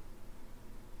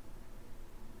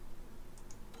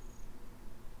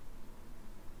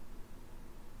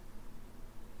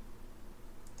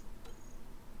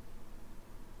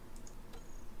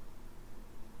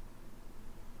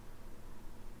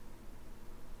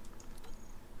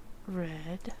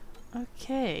 Red.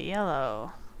 Okay,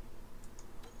 yellow.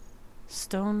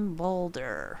 Stone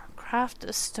boulder. Craft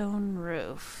a stone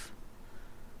roof.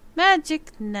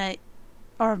 Magic night.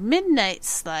 Or midnight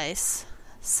slice.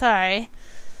 Sorry.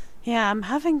 Yeah, I'm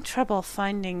having trouble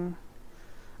finding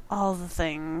all the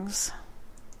things.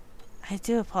 I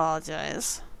do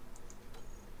apologize.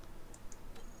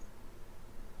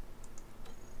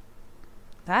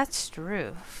 Thatched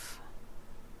roof.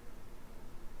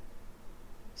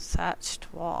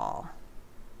 Thatched wall.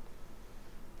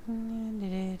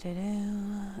 It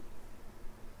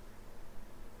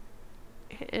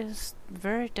is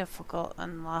very difficult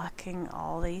unlocking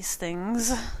all these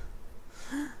things.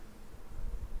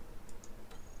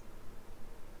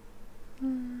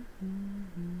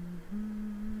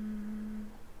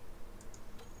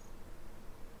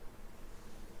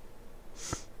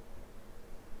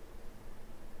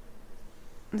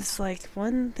 It's like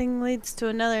one thing leads to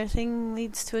another thing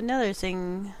leads to another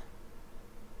thing.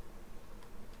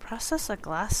 Process a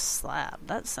glass slab.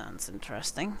 That sounds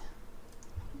interesting.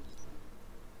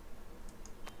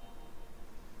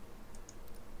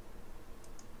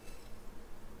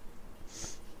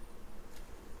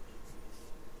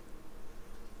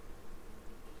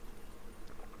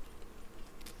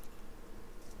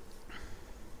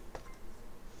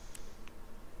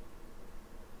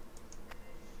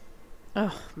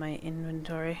 Oh, my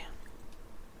inventory.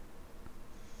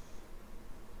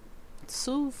 It's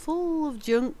so full of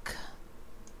junk.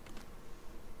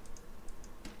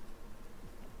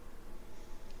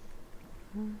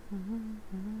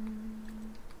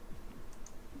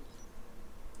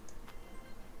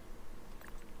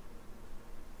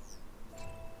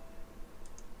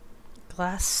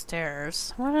 glass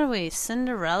stairs. What are we,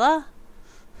 Cinderella?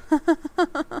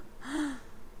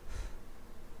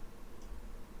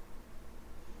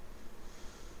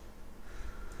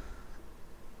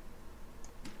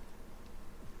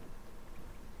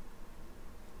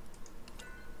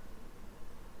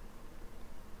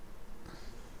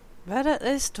 But at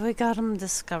least we got them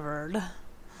discovered.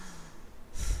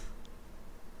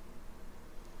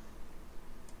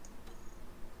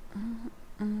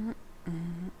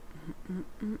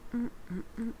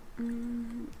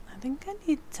 I think I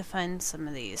need to find some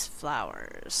of these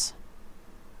flowers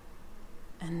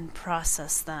and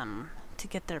process them to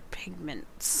get their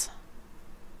pigments.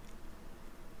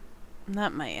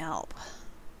 That might help.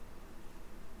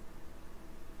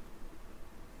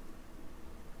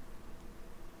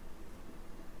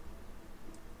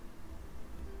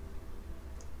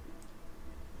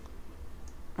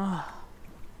 Oh.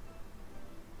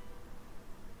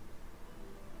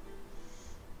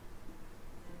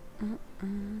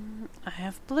 I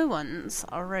have blue ones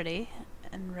already,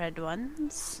 and red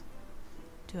ones.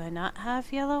 Do I not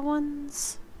have yellow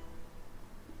ones?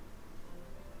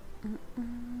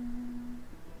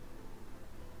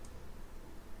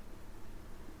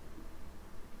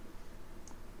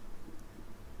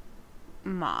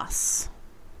 Moss.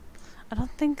 I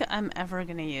don't think I'm ever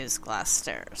gonna use glass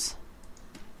stairs.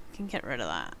 I can get rid of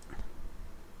that.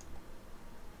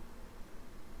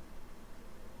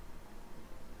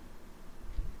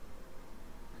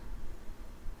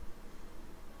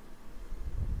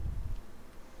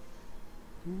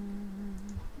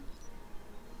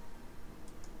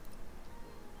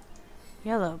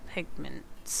 Yellow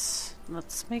pigments.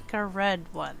 Let's make our red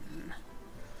one.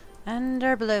 And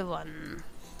our blue one.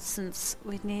 Since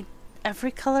we need every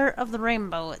color of the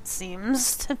rainbow, it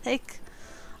seems, to make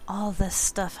all this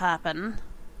stuff happen.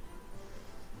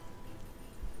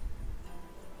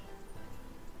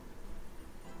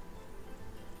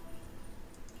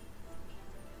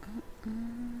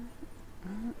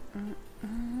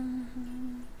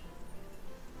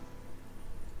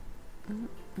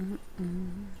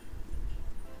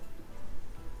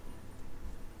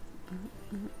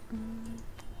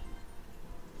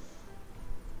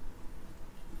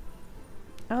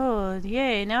 Oh,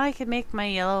 yay, now I can make my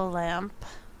yellow lamp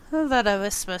that I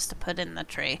was supposed to put in the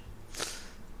tree.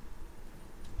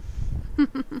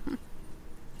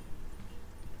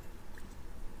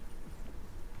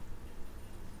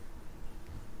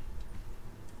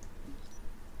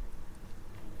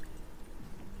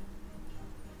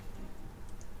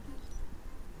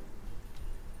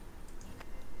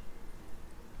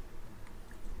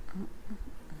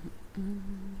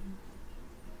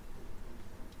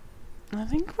 I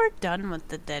think we're done with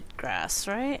the dead grass,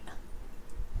 right?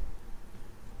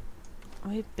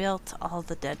 We built all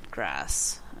the dead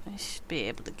grass. I should be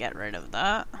able to get rid of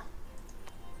that.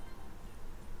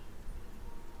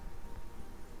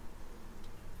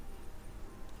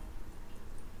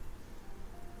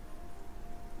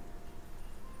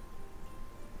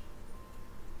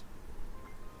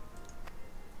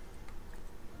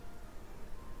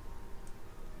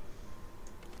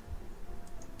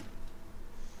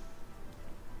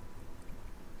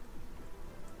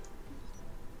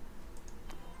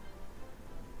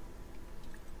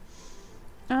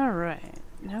 Alright,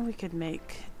 now we could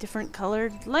make different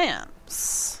colored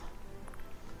lamps.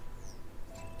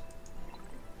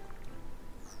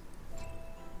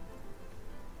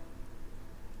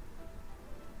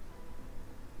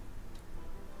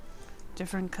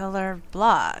 Different colored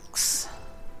blocks.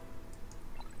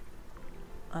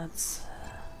 That's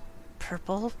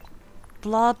purple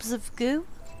blobs of goo,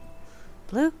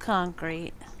 blue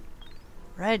concrete,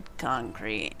 red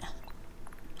concrete,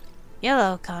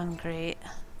 yellow concrete,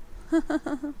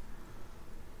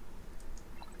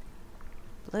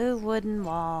 blue wooden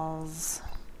walls,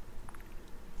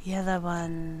 yellow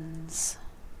ones,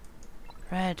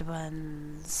 red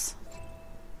ones.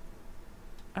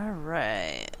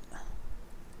 Alright.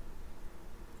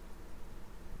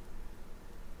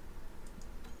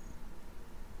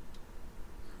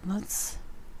 Let's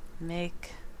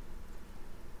make,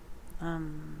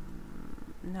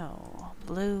 no,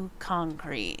 blue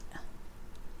concrete.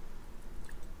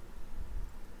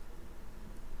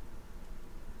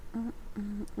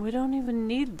 We don't even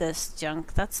need this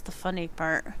junk. That's the funny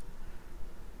part.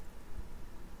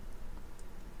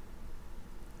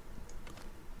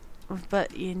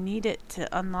 But you need it to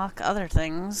unlock other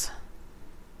things.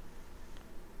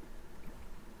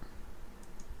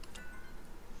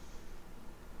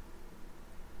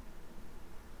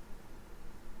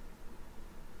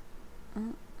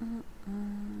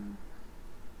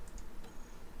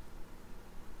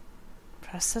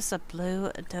 Process a blue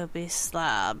adobe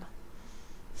slab.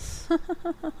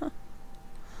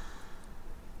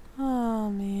 Oh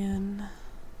man.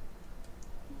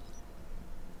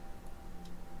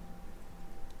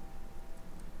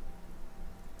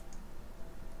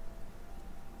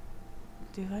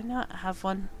 Do I not have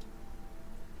one?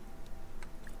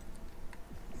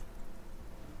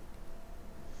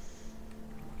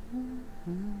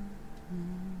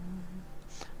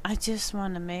 I just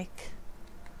want to make...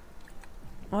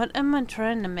 What am I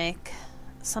trying to make?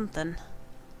 Something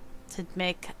to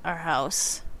make our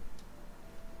house.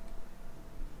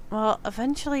 Well,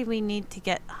 eventually we need to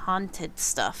get haunted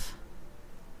stuff.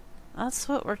 That's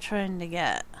what we're trying to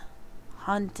get.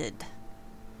 Haunted.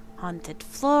 Haunted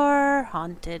floor,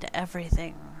 haunted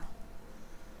everything.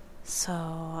 So,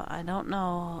 I don't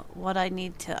know what I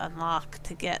need to unlock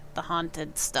to get the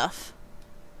haunted stuff.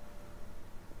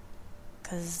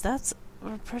 'Cause that's...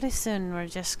 pretty soon we're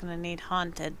just gonna need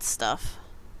haunted stuff.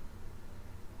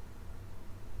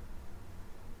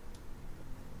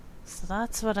 So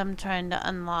that's what I'm trying to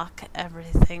unlock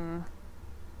everything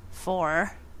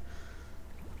for.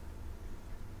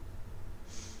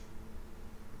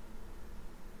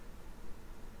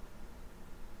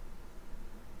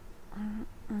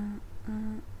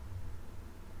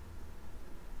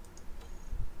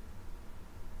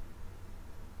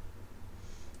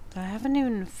 I haven't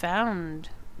even found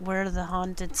where the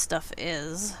haunted stuff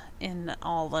is in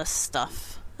all this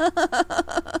stuff.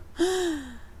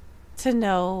 To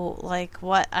know, like,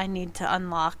 what I need to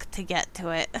unlock to get to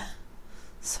it.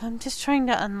 So I'm just trying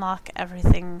to unlock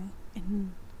everything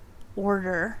in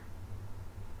order.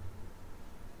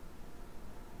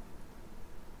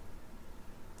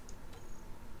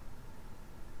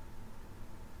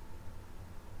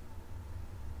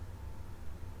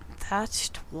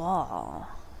 Thatched wall.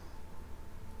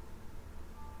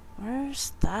 Where's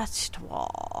thatched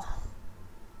wall?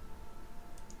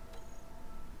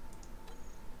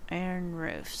 Iron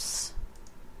roofs.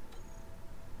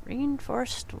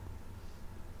 Reinforced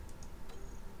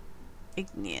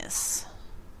igneous.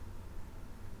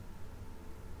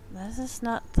 This is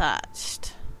not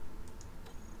thatched.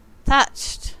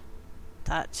 Thatched.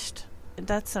 Thatched.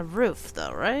 That's a roof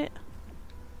though, right?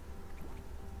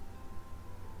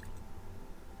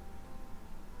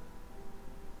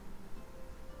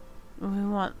 We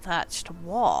want thatched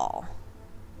wall.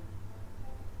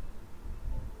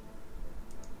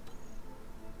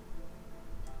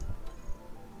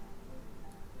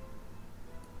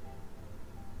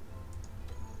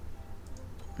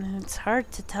 And it's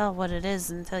hard to tell what it is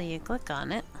until you click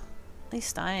on it. At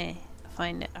least I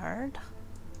find it hard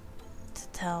to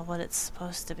tell what it's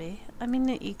supposed to be. I mean,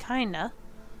 you kinda.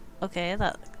 Okay,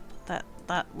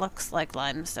 that looks like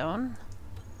limestone.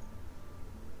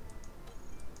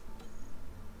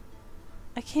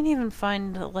 I can't even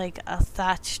find, like, a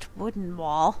thatched wooden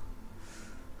wall.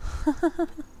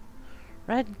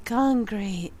 Red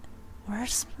concrete.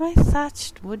 Where's my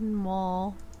thatched wooden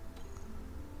wall?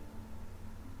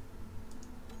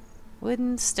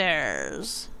 Wooden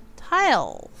stairs.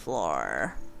 Tile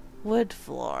floor. Wood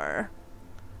floor.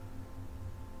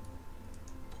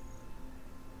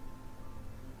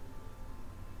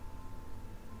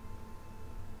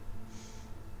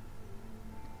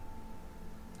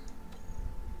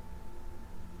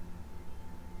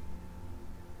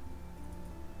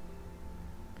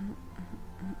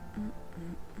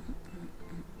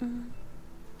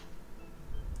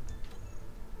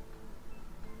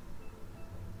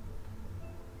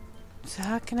 So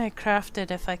how can I craft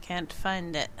it if I can't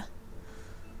find it?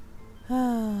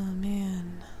 Oh,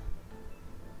 man.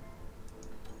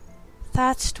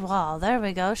 Thatched wall. There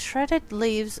we go. Shredded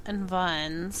leaves and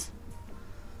vines.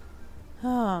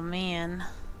 Oh, man.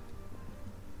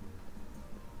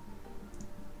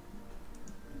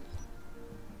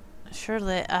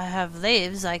 Surely I have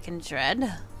leaves I can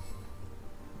shred.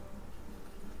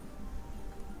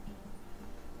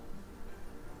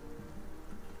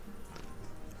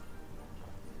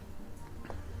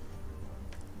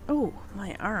 Oh,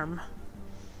 my arm.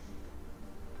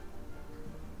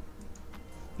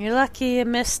 You're lucky you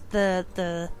missed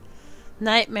the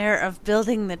nightmare of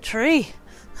building the tree.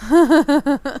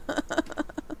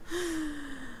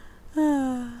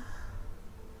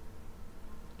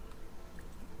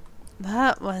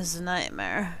 That was a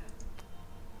nightmare.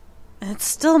 It's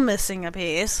still missing a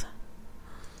piece.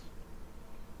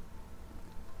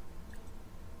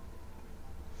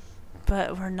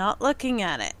 But we're not looking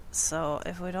at it. So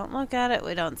if we don't look at it,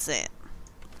 we don't see it.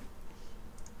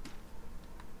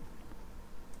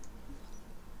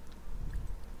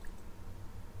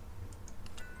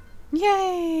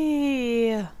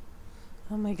 Yay!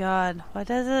 Oh my god, why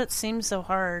does it seem so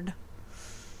hard?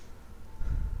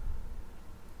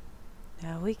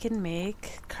 Now we can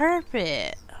make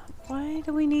carpet. Why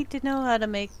do we need to know how to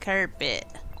make carpet?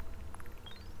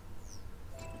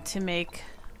 To make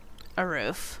a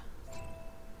roof.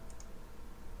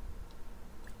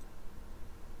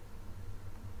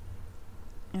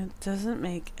 It doesn't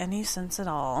make any sense at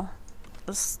all.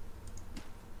 Let's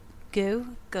go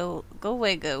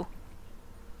away, go.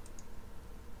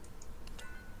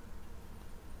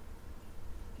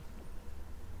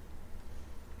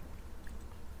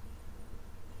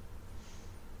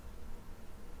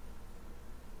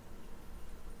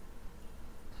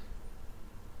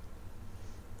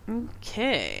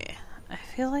 Okay, I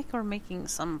feel like we're making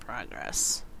some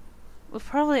progress. We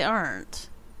probably aren't,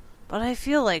 but I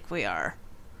feel like we are.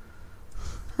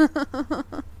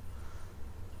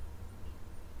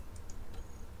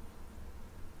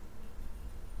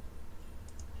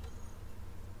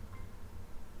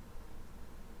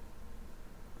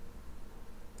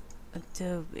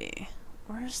 Adobe.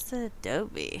 Where's the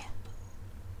Adobe?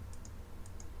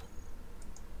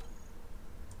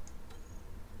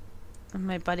 And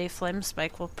my buddy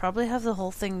Flamespike will probably have the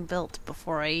whole thing built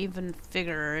before I even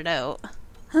figure it out.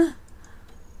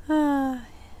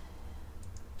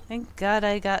 Thank God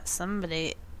I got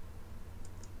somebody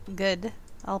good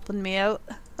helping me out.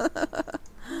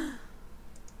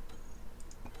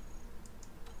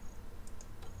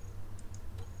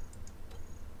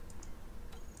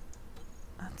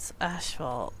 That's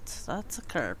asphalt. That's a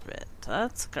carpet.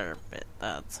 That's carpet.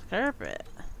 That's carpet.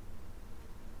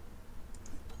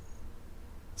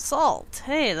 Salt.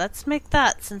 Hey, let's make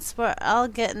that since we're all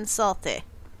getting salty.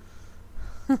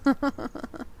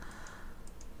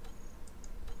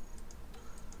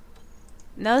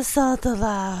 No salt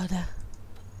allowed.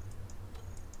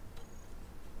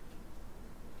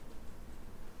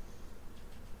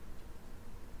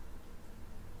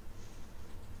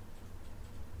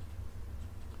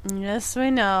 Yes,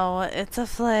 we know. It's a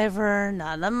flavor,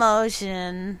 not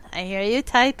emotion. I hear you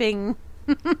typing.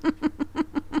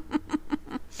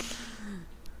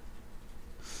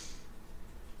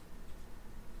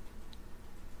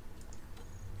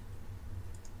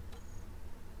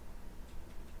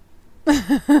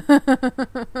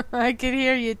 I could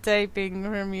hear you typing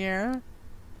from here.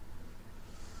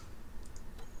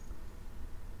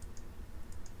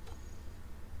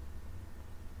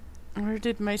 Where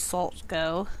did my salt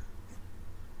go?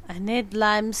 I need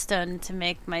limestone to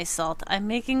make my salt. I'm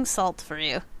making salt for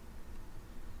you.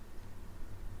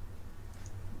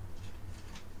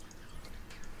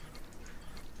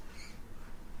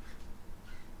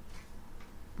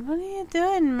 What are you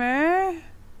doing, Mer?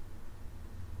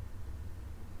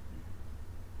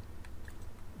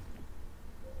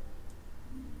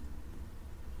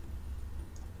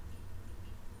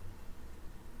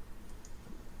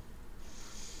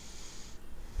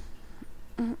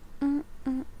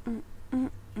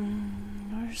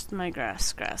 Where's my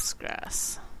grass?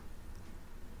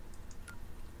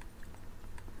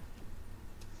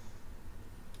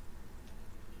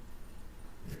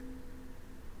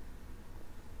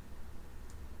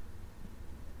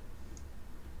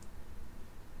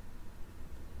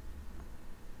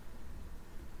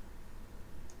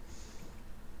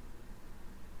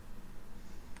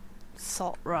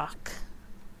 Salt rock.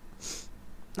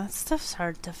 That stuff's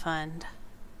hard to find.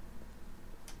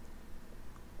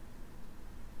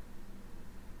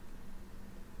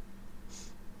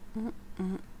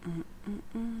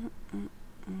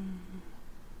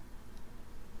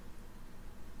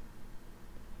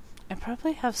 I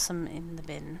probably have some in the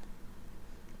bin.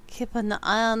 Keep an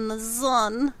eye on the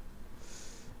sun.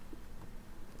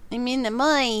 I mean the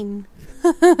mine.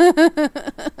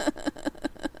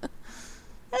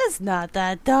 It's not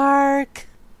that dark.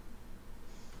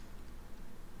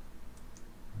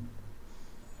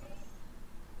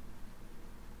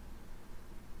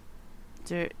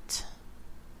 Dirt.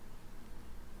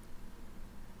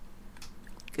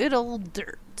 Good old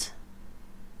dirt.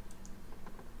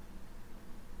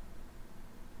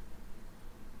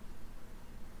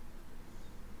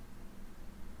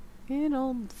 Good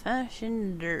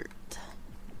old-fashioned dirt.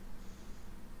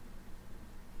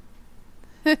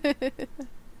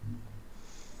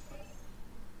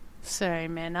 Sorry,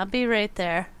 man. I'll be right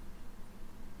there.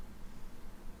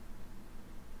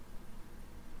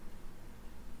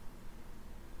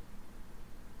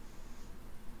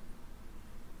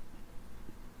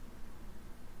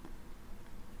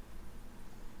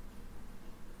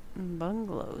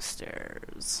 Bungalow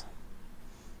stairs.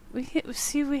 We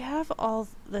have all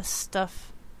this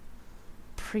stuff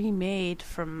pre-made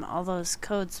from all those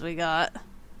codes we got.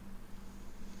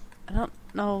 I don't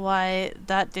know why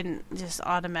that didn't just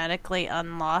automatically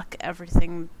unlock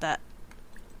everything that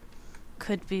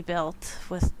could be built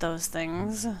with those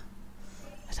things.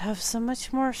 I'd have so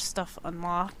much more stuff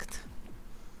unlocked.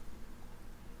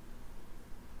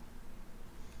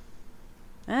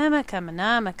 I'm a coming.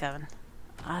 I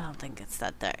don't think it's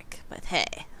that dark, but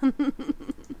hey.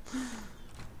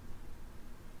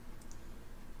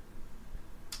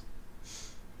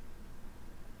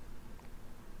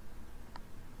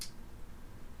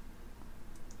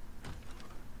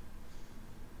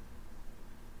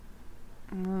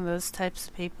 Those types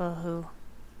of people who...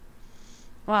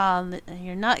 Well,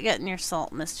 you're not getting your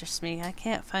salt, Mr. Smee. I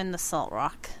can't find the salt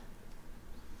rock.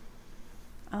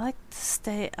 I like to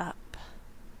stay up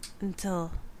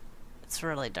until it's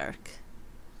really dark.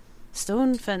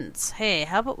 Stone fence. Hey,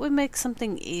 how about we make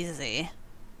something easy?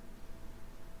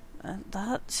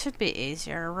 That should be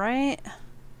easier, right?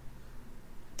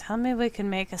 Tell me we can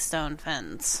make a stone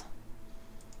fence.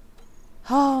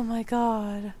 Oh my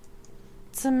god.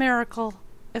 It's a miracle.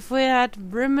 If we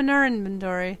had room in our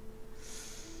inventory,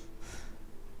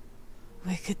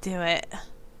 we could do it.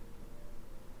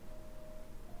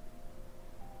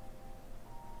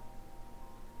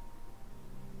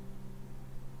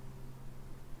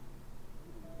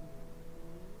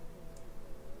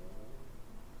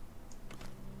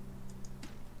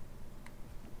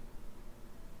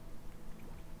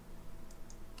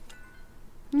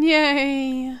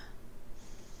 Yay!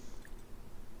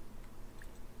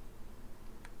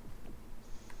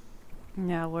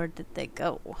 Now, where did they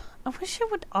go? I wish it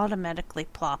would automatically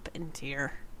plop into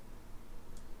your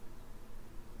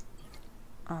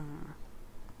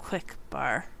quick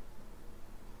bar.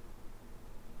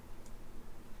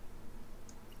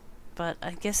 But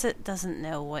I guess it doesn't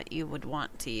know what you would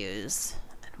want to use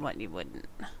and what you wouldn't.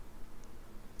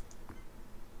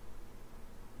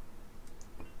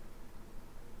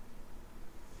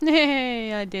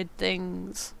 Hey, I did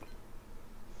things.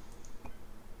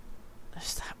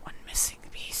 There's that one missing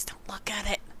piece. Don't look at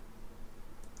it.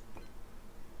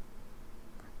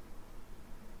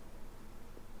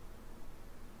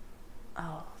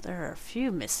 Oh, there are a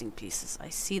few missing pieces. I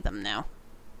see them now.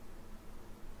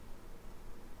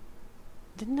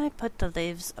 Didn't I put the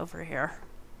leaves over here?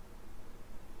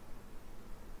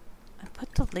 I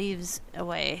put the leaves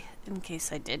away in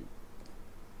case I did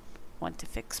want to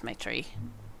fix my tree.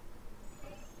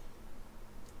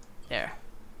 There.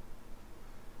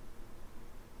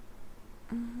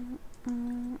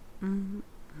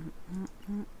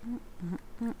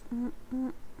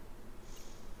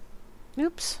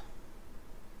 Oops.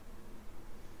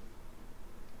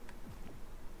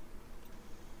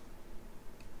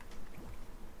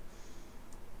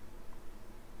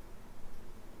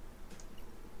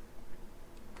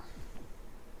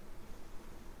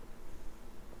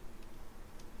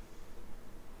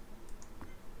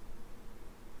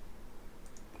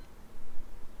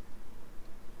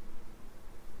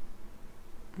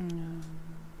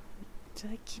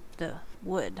 Did I keep the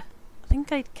wood? I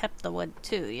think I kept the wood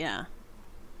too, yeah.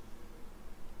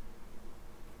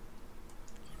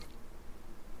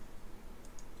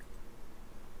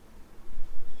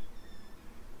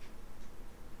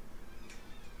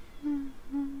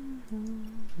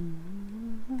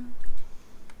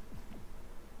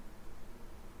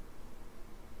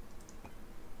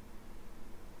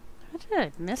 How did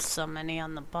I miss so many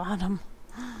on the bottom?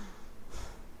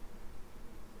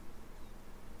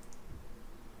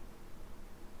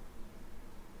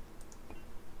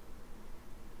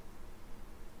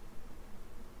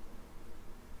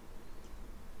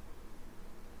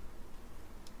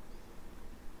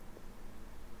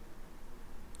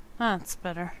 That's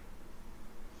better.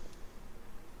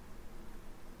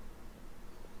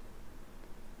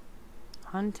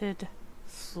 Haunted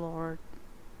floor.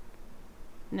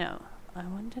 No, I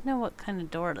want to know what kind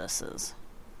of door this is.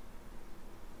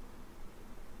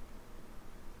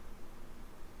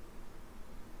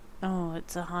 Oh,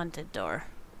 it's a haunted door.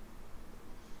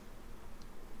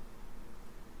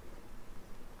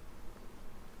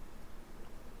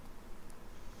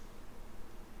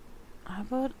 How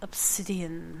about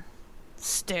obsidian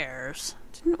stairs?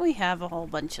 Didn't we have a whole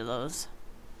bunch of those?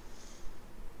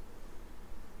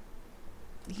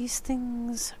 These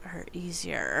things are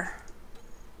easier.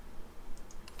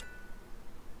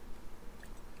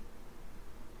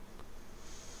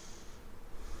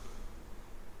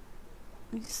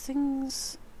 These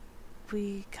things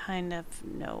we kind of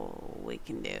know we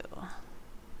can do.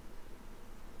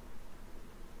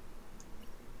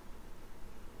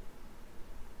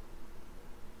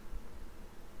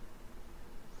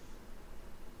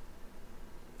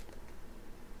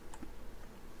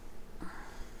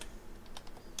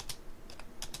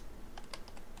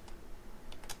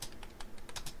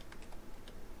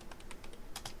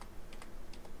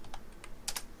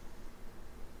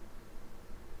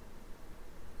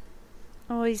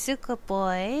 Oh, he's a good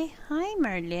boy. Hi,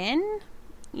 Merlin.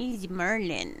 He's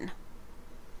Merlin.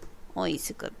 Oh,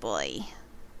 he's a good boy.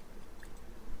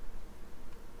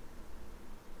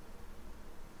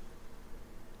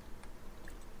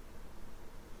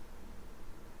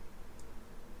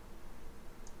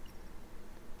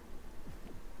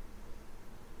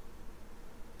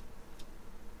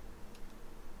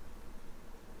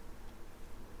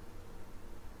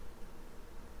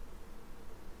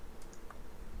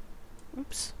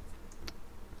 Oops.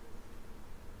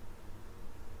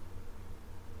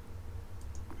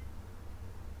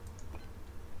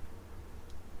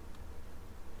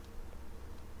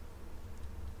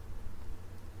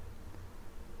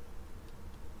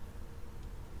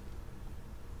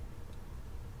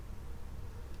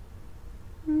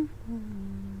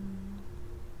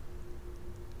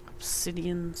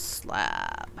 Obsidian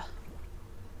slab.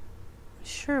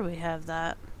 Sure, we have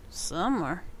that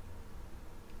somewhere.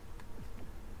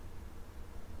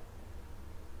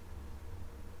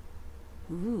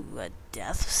 Ooh, a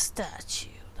death statue.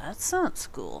 That sounds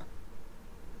cool.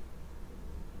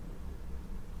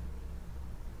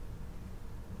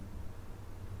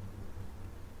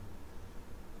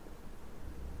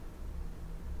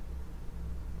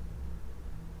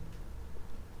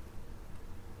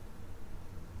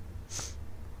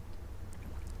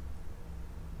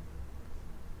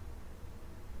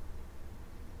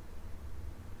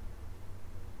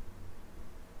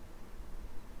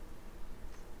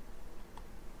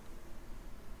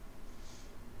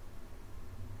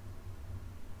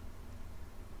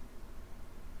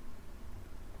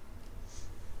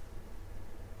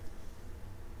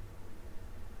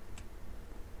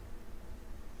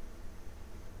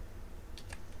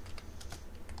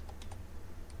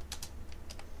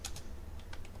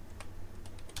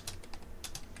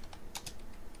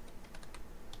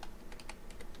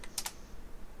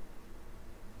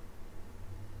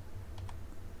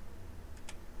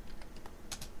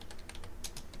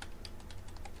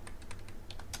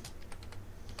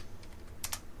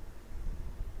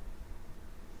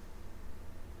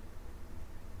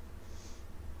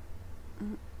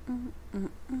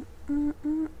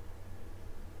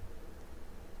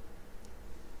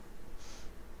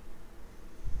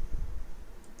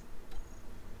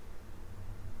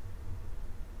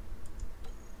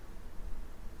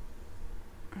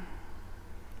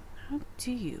 How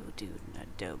do you do an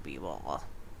adobe wall?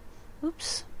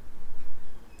 Oops.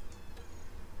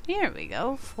 Here we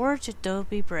go. Forge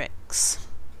adobe bricks.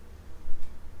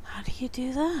 How do you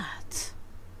do that?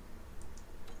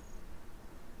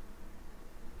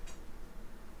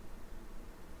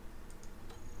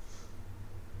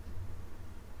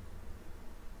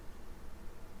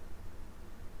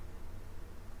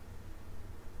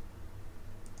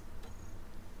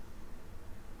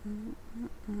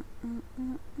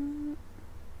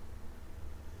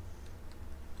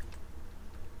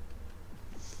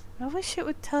 I wish it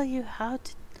would tell you how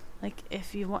to, like,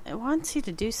 if you want, it wants you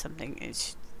to do something, it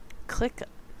should click,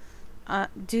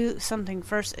 do something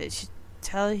first. It should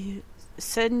tell you,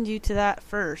 send you to that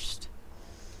first,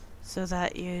 so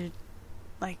that you,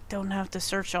 like, don't have to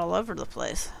search all over the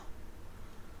place.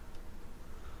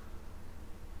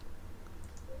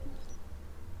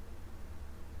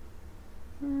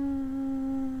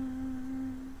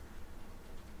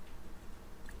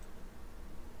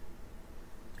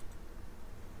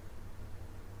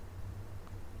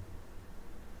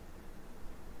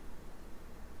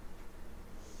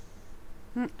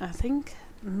 I think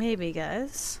maybe,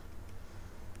 guys,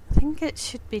 I think it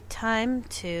should be time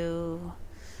to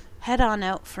head on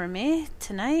out for me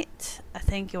tonight. I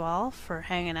thank you all for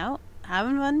hanging out,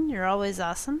 having fun. You're always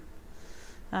awesome.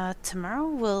 Tomorrow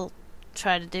we'll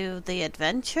try to do the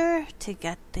adventure to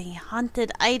get the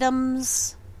haunted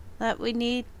items that we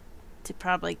need to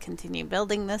probably continue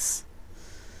building this.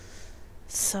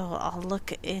 So I'll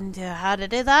look into how to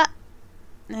do that.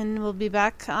 And we'll be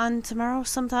back on tomorrow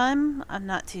sometime. I'm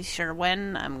not too sure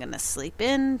when. I'm gonna sleep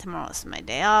in. Tomorrow's my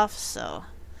day off, so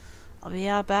I'll be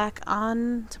back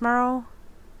on tomorrow.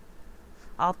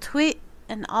 I'll tweet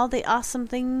and all the awesome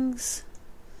things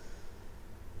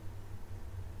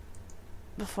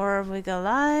before we go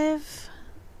live.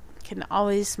 You can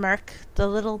always mark the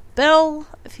little bell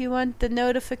if you want the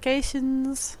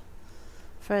notifications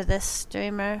for this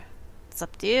streamer. It's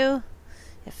up to you.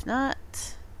 If not,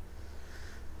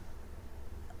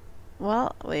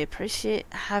 well, we appreciate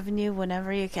having you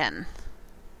whenever you can.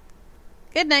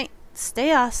 Good night.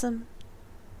 Stay awesome.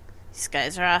 These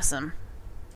guys are awesome.